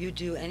you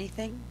do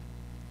anything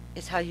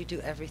is how you do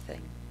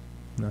everything.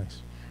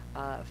 Nice.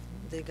 Uh,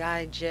 the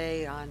guy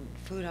Jay on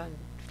Food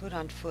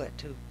on Foot,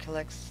 who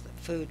collects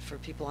food for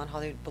people on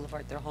Hollywood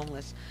Boulevard. They're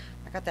homeless.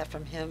 I got that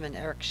from him and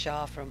Eric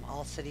Shaw from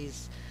All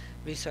Cities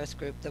Resource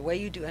Group. The way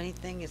you do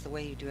anything is the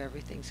way you do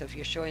everything. So if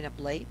you're showing up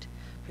late,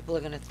 people are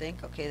going to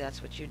think, okay,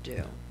 that's what you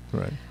do.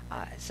 Right.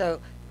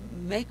 So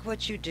make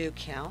what you do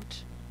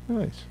count.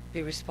 Nice.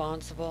 Be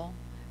responsible.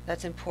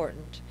 That's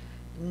important.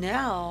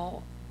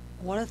 Now,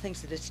 one of the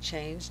things that has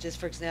changed is,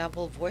 for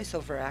example,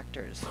 voiceover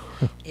actors.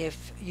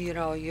 If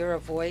you're a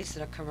voice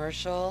in a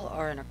commercial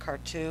or in a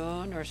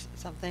cartoon or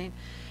something,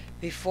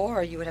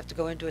 before you would have to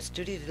go into a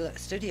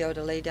studio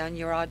to lay down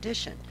your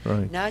audition.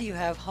 Right. Now you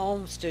have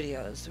home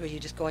studios where you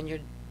just go in your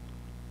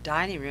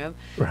dining room.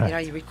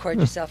 Right. You record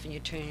yourself and you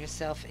tune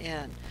yourself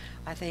in.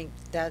 I think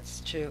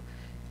that's true.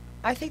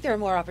 I think there are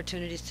more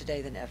opportunities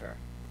today than ever.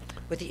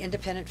 With the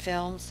independent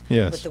films,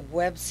 Yes. with the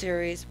web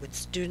series, with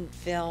student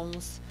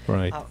films,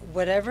 Right.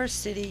 Whatever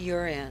city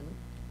you're in,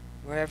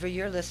 wherever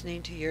you're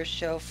listening to your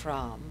show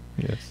from,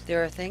 Yes.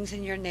 there are things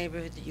in your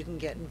neighborhood that you can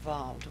get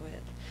involved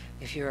with.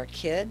 If you're a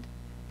kid,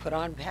 put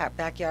on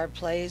backyard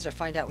plays or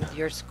find out with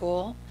your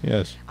school.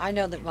 Yes. I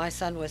know that my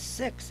son was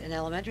 6 in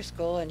elementary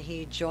school and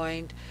he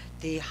joined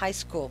the high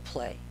school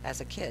play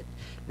as a kid.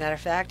 Matter of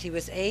fact, he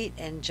was 8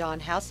 and John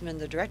Houseman,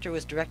 the director,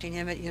 was directing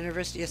him at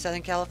University of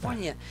Southern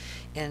California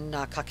in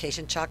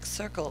Caucasian Chalk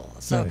Circle.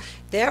 So Nice.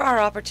 there are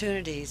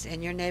opportunities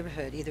in your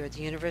neighborhood, either at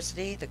the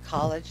university, the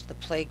college, the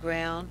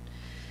playground.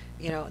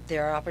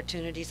 There are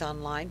opportunities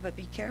online, but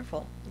be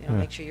careful. Yeah.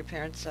 Make sure your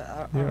parents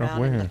are Yeah,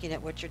 around and aware. looking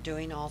at what you're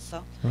doing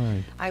also.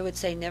 Right. I would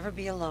say never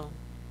be alone.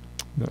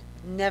 No.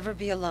 Never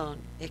be alone.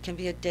 It can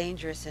be a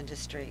dangerous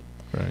industry.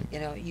 Right.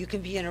 You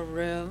can be in a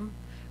room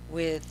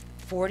with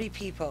 40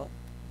 people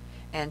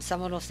and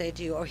someone will say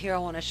to you, oh, here, I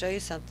want to show you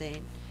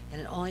something.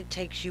 And it only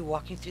takes you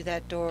walking through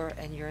that door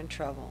and you're in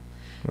trouble.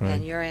 Right.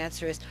 And your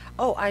answer is,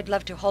 oh, I'd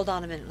love to. Hold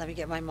on a minute. Let me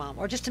get my mom.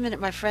 Or just a minute.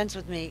 My friend's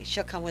with me.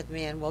 She'll come with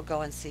me and we'll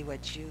go and see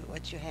what you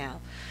have.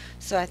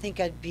 So I think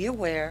I'd be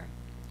aware,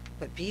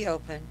 but be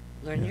open.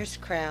 Learn Yes.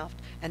 your craft.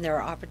 And there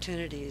are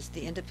opportunities.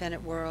 The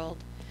independent world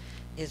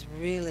is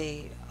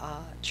really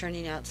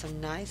churning out some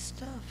nice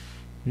stuff.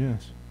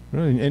 Yes.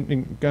 Really,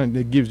 and kind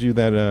of it gives you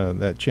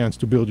that chance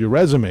to build your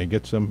resume,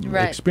 get some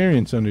Right.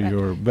 experience under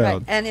your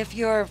belt. Right. And if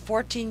you're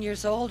 14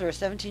 years old or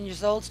 17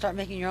 years old, start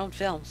making your own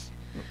films.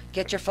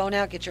 Get your phone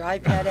out, get your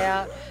iPad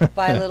out,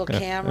 buy a little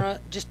camera,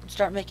 just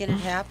start making it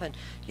happen.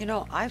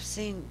 I've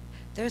seen,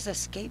 there's a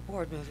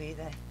skateboard movie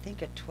that I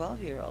think a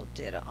 12-year-old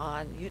did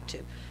on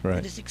YouTube. Right.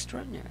 It is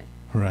extraordinary.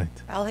 Right.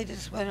 All he did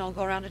is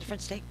go around to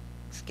different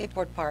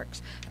skateboard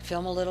parks,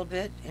 film a little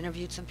bit,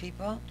 interviewed some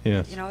people.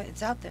 Yes.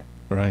 It's out there.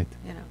 Right.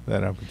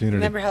 That opportunity.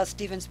 Remember how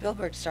Steven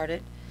Spielberg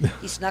started?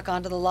 He snuck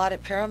onto the lot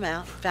at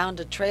Paramount, found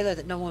a trailer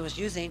that no one was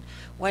using,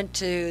 went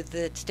to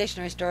the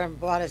stationery store and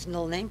bought his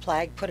little name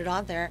flag, put it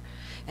on there,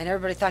 and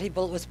everybody thought he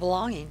was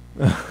belonging.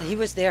 And he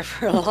was there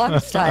for a long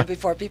time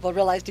before people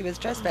realized he was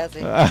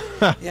trespassing. I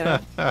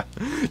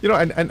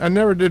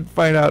never did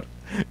find out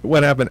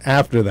what happened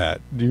after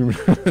that. Do you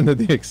remember? Did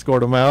they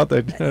escort him out?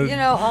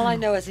 All I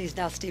know is he's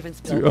now Steven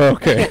Spielberg.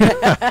 Okay.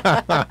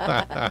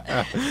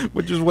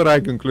 Which is what I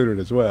concluded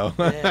as well.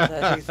 Yeah,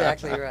 that's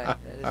exactly right.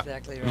 That's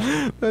exactly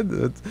right.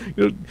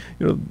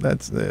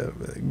 That's a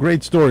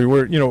great story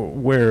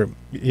where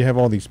you have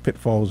all these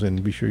pitfalls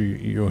and be sure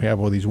you have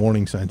all these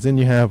warning signs. Then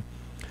you have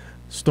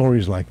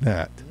stories like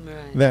that,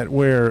 Right. that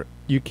where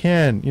you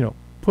can,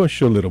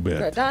 push a little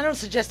bit. Right. Now, I don't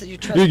suggest that you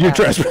trespass. You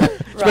trespass,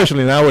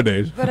 especially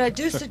nowadays. But I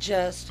do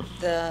suggest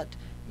that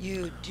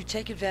you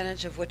take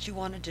advantage of what you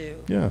want to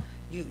do. Yeah.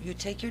 You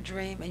take your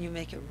dream and you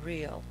make it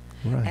real.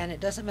 Right. And it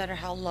doesn't matter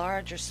how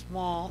large or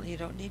small. You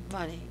don't need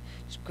money.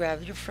 Just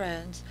grab your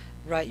friends,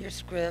 write your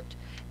script,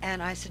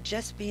 and I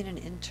suggest being an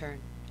intern.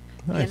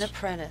 Be Nice. an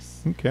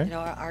apprentice. Okay.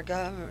 Our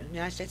government, the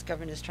United States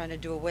government, is trying to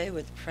do away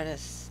with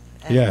apprentice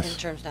and Yes.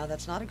 interns now.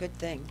 That's not a good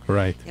thing.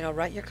 Right.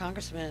 Write your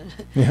congressman.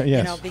 Yeah,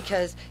 yes.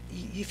 Because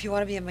if you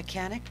want to be a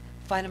mechanic,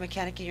 find a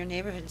mechanic in your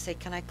neighborhood and say,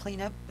 can I clean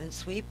up and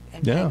sweep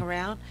and Yeah. hang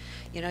around?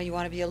 You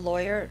want to be a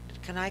lawyer,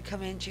 can I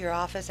come into your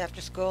office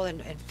after school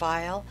and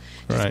file?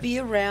 Just Right. be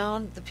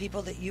around the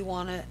people that you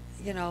want to,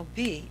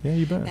 be. Yeah,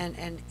 you bet.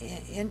 And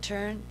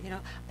intern,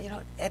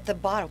 at the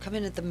bottom, come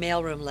in at the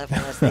mailroom level,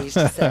 as they used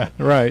to say.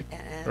 Right.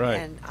 And,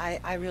 and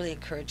I really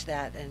encourage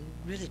that and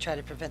really try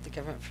to prevent the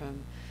government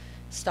from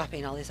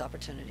stopping all these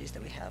opportunities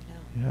that we have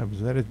now. Yeah,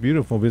 because that is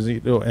beautiful. Because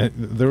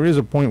there is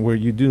a point where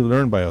you do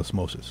learn by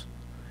osmosis.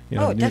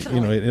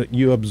 Definitely.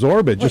 You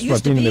absorb it Well, just by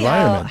being in the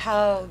environment.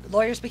 how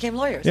lawyers became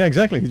lawyers. Yeah,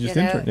 exactly. You just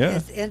intern. Yeah.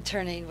 It's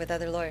interning with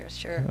other lawyers.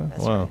 Sure.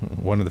 That's Well, right.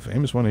 one of the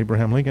famous one,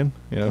 Abraham Lincoln.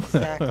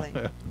 Exactly.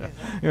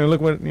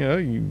 Look what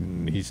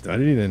he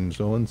studied and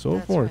so on and so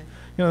That's forth.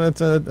 right.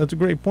 That's a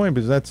great point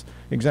because that's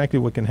exactly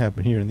what can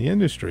happen here in the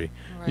industry.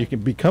 You Right. can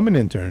become an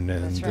intern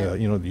and That's right.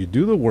 you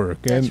do the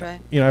work. That's And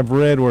right. I've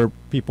read where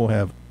people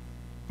have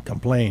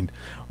complained,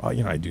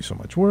 I do so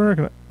much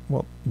work.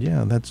 Well,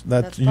 yeah, that's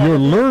That's part you're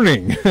of it.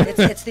 learning.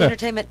 It's the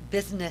entertainment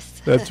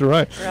business. That's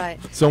right. Right.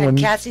 Someone And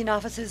casting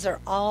offices are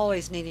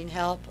always needing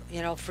help,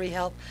 free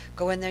help.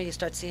 Go in there, you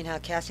start seeing how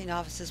casting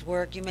offices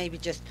work. You may be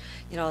just,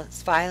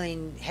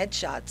 filing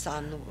headshots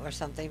or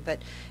something, but,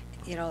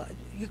 you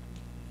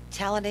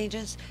talent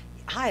agents,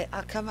 hi,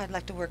 I'll come, I'd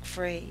like to work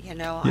free, I'm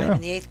Yeah.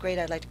 in the 8th grade,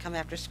 I'd like to come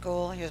after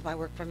school. Here's my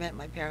work permit.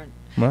 My parent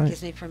Right.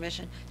 gives me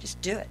permission.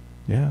 Just do it.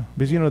 Yeah,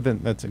 because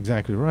that's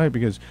exactly right.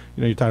 Because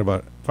you talk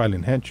about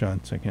filing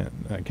headshots. I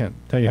can't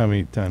tell you how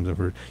many times I've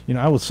heard.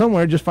 I was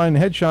somewhere just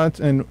finding headshots,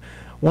 and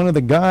one of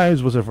the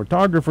guys was a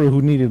photographer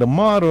who needed a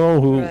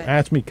model. Who Right.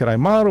 asked me, could I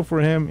model for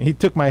him? He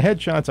took my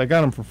headshots. I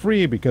got them for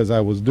free because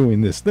I was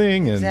doing this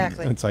thing, and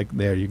Exactly. it's like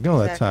there you go.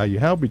 That's Exactly. how you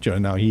help each other.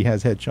 Now he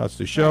has headshots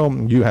to show.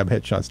 Right. You have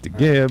headshots to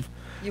give.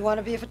 You want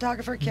to be a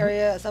photographer?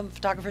 Carry some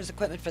photographer's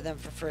equipment for them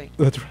for free.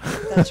 That's right.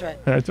 That's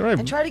right. That's right.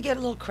 And try to get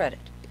a little credit.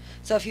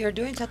 So if you're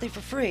doing something for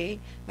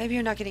free, maybe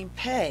you're not getting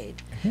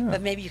paid, Yeah.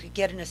 but maybe you could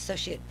get an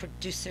associate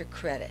producer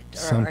credit or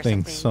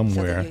Something so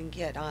somewhere. that you can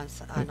get on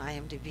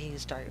IMDb and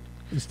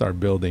Start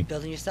building.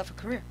 building yourself a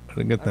career,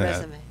 Look at a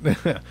that.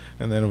 resume.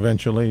 And then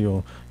eventually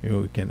you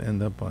can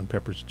end up on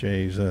Pepper's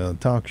Jay's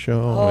talk show.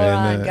 Oh,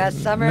 and, on Gus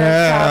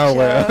Summers'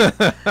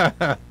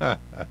 talk well,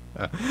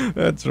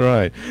 that's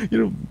right.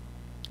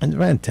 It's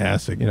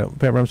fantastic.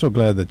 Pepper, I'm so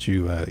glad that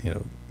you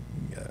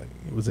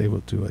was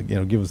able to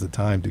give us the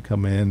time to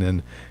come in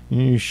and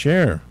you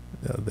share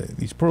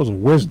these pearls of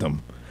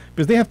wisdom,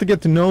 because they have to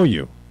get to know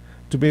you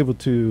to be able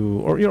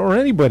to, or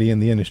anybody in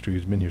the industry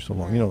who's been here so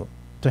long,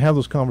 to have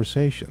those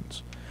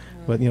conversations,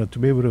 but to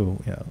be able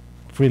to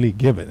freely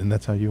give it, and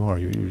that's how you are.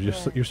 You're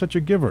just Right. you're such a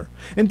giver,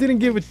 and didn't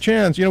give a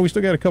chance. We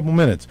still got a couple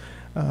minutes.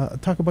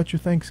 Talk about your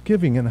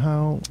Thanksgiving and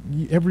how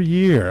every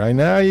year. I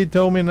know you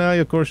told me now.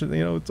 Of course,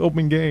 it's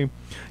open game.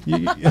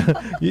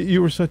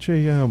 You were such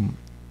a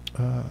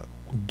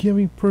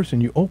giving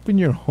person. You open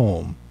your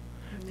home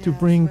to Yes,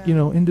 bring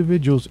well,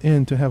 individuals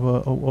in to have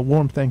a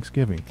warm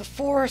Thanksgiving. the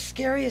 4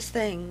 scariest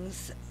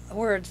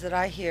words that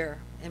I hear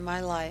in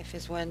my life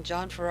is when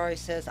John Ferrari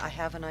says, "I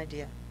have an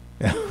idea."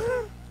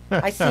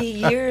 I see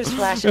years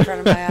flash in front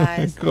of my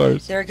eyes. Of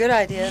course. They're good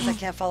ideas. I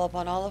can't follow up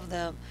on all of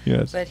them.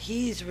 Yes. But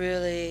he's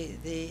really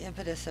the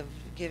impetus of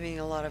giving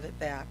a lot of it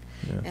back.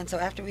 Yeah. And so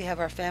after we have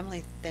our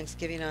family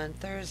Thanksgiving on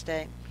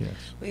Thursday, Yes.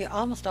 we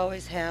almost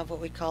always have what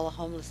we call a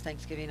homeless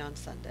Thanksgiving on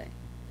Sunday.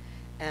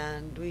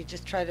 And we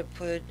just try to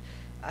put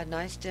a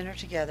nice dinner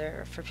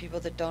together for people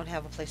that don't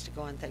have a place to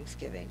go on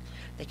Thanksgiving.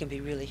 They can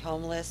be really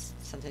homeless.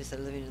 Sometimes they're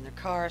living in their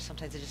car.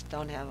 Sometimes they just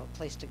don't have a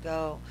place to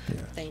go Yeah.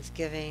 for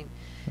Thanksgiving.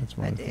 That's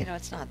But, wonderful.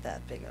 it's not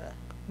that big of a,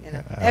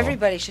 Yeah,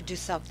 everybody should do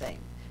something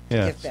to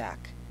Yes. give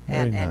back. Very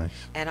And, nice.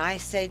 and I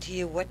say to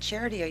you, what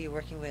charity are you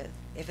working with?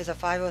 If it's a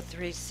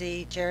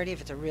 503c charity,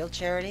 if it's a real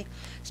charity,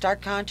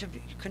 start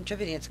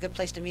contributing. It's a good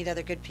place to meet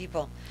other good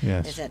people.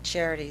 Yes. Is at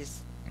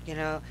charities.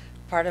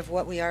 Part of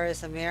what we are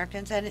as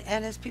Americans and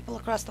as people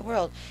across the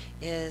world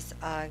is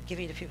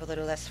giving to people that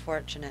are less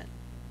fortunate.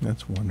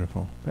 That's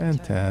wonderful. right.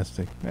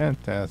 Fantastic.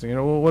 Fantastic.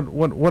 What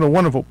a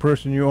wonderful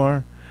person you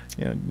are.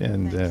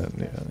 And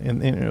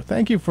Thanks.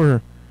 thank you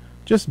for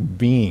just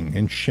being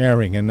and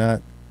sharing and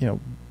not,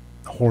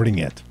 hoarding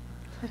it.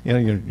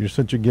 You're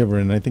such a giver,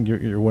 and I think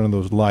you're one of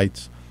those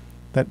lights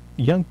that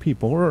young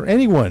people or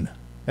anyone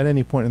at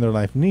any point in their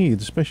life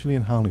needs, especially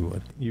in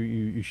Hollywood.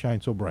 You shine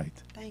so bright.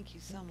 Thank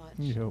you so much,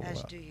 You're as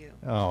wel- do you.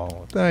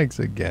 Oh, thanks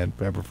again,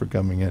 Pepper, for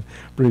coming in.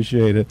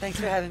 Appreciate it. Thanks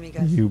for having me,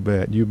 guys. You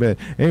bet, you bet.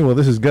 Hey, well,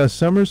 this is Gus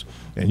Summers,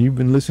 and you've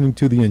been listening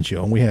to The In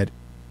Show, and we had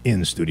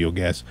in-studio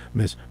guest,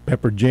 Miss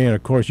Pepper Jay, and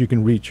of course, you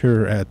can reach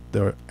her at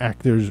the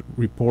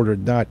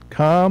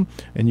actorsreporter.com,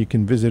 and you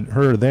can visit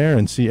her there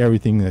and see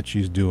everything that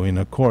she's doing.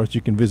 Of course,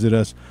 you can visit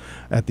us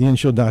at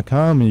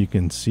theinshow.com, and you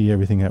can see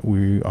everything that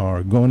we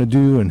are going to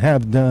do and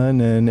have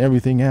done and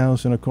everything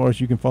else. And of course,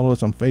 you can follow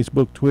us on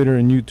Facebook, Twitter,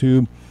 and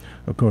YouTube.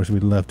 Of course,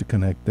 we'd love to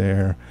connect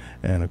there.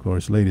 And of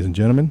course, ladies and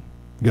gentlemen,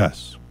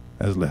 Gus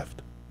has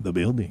left the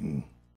building.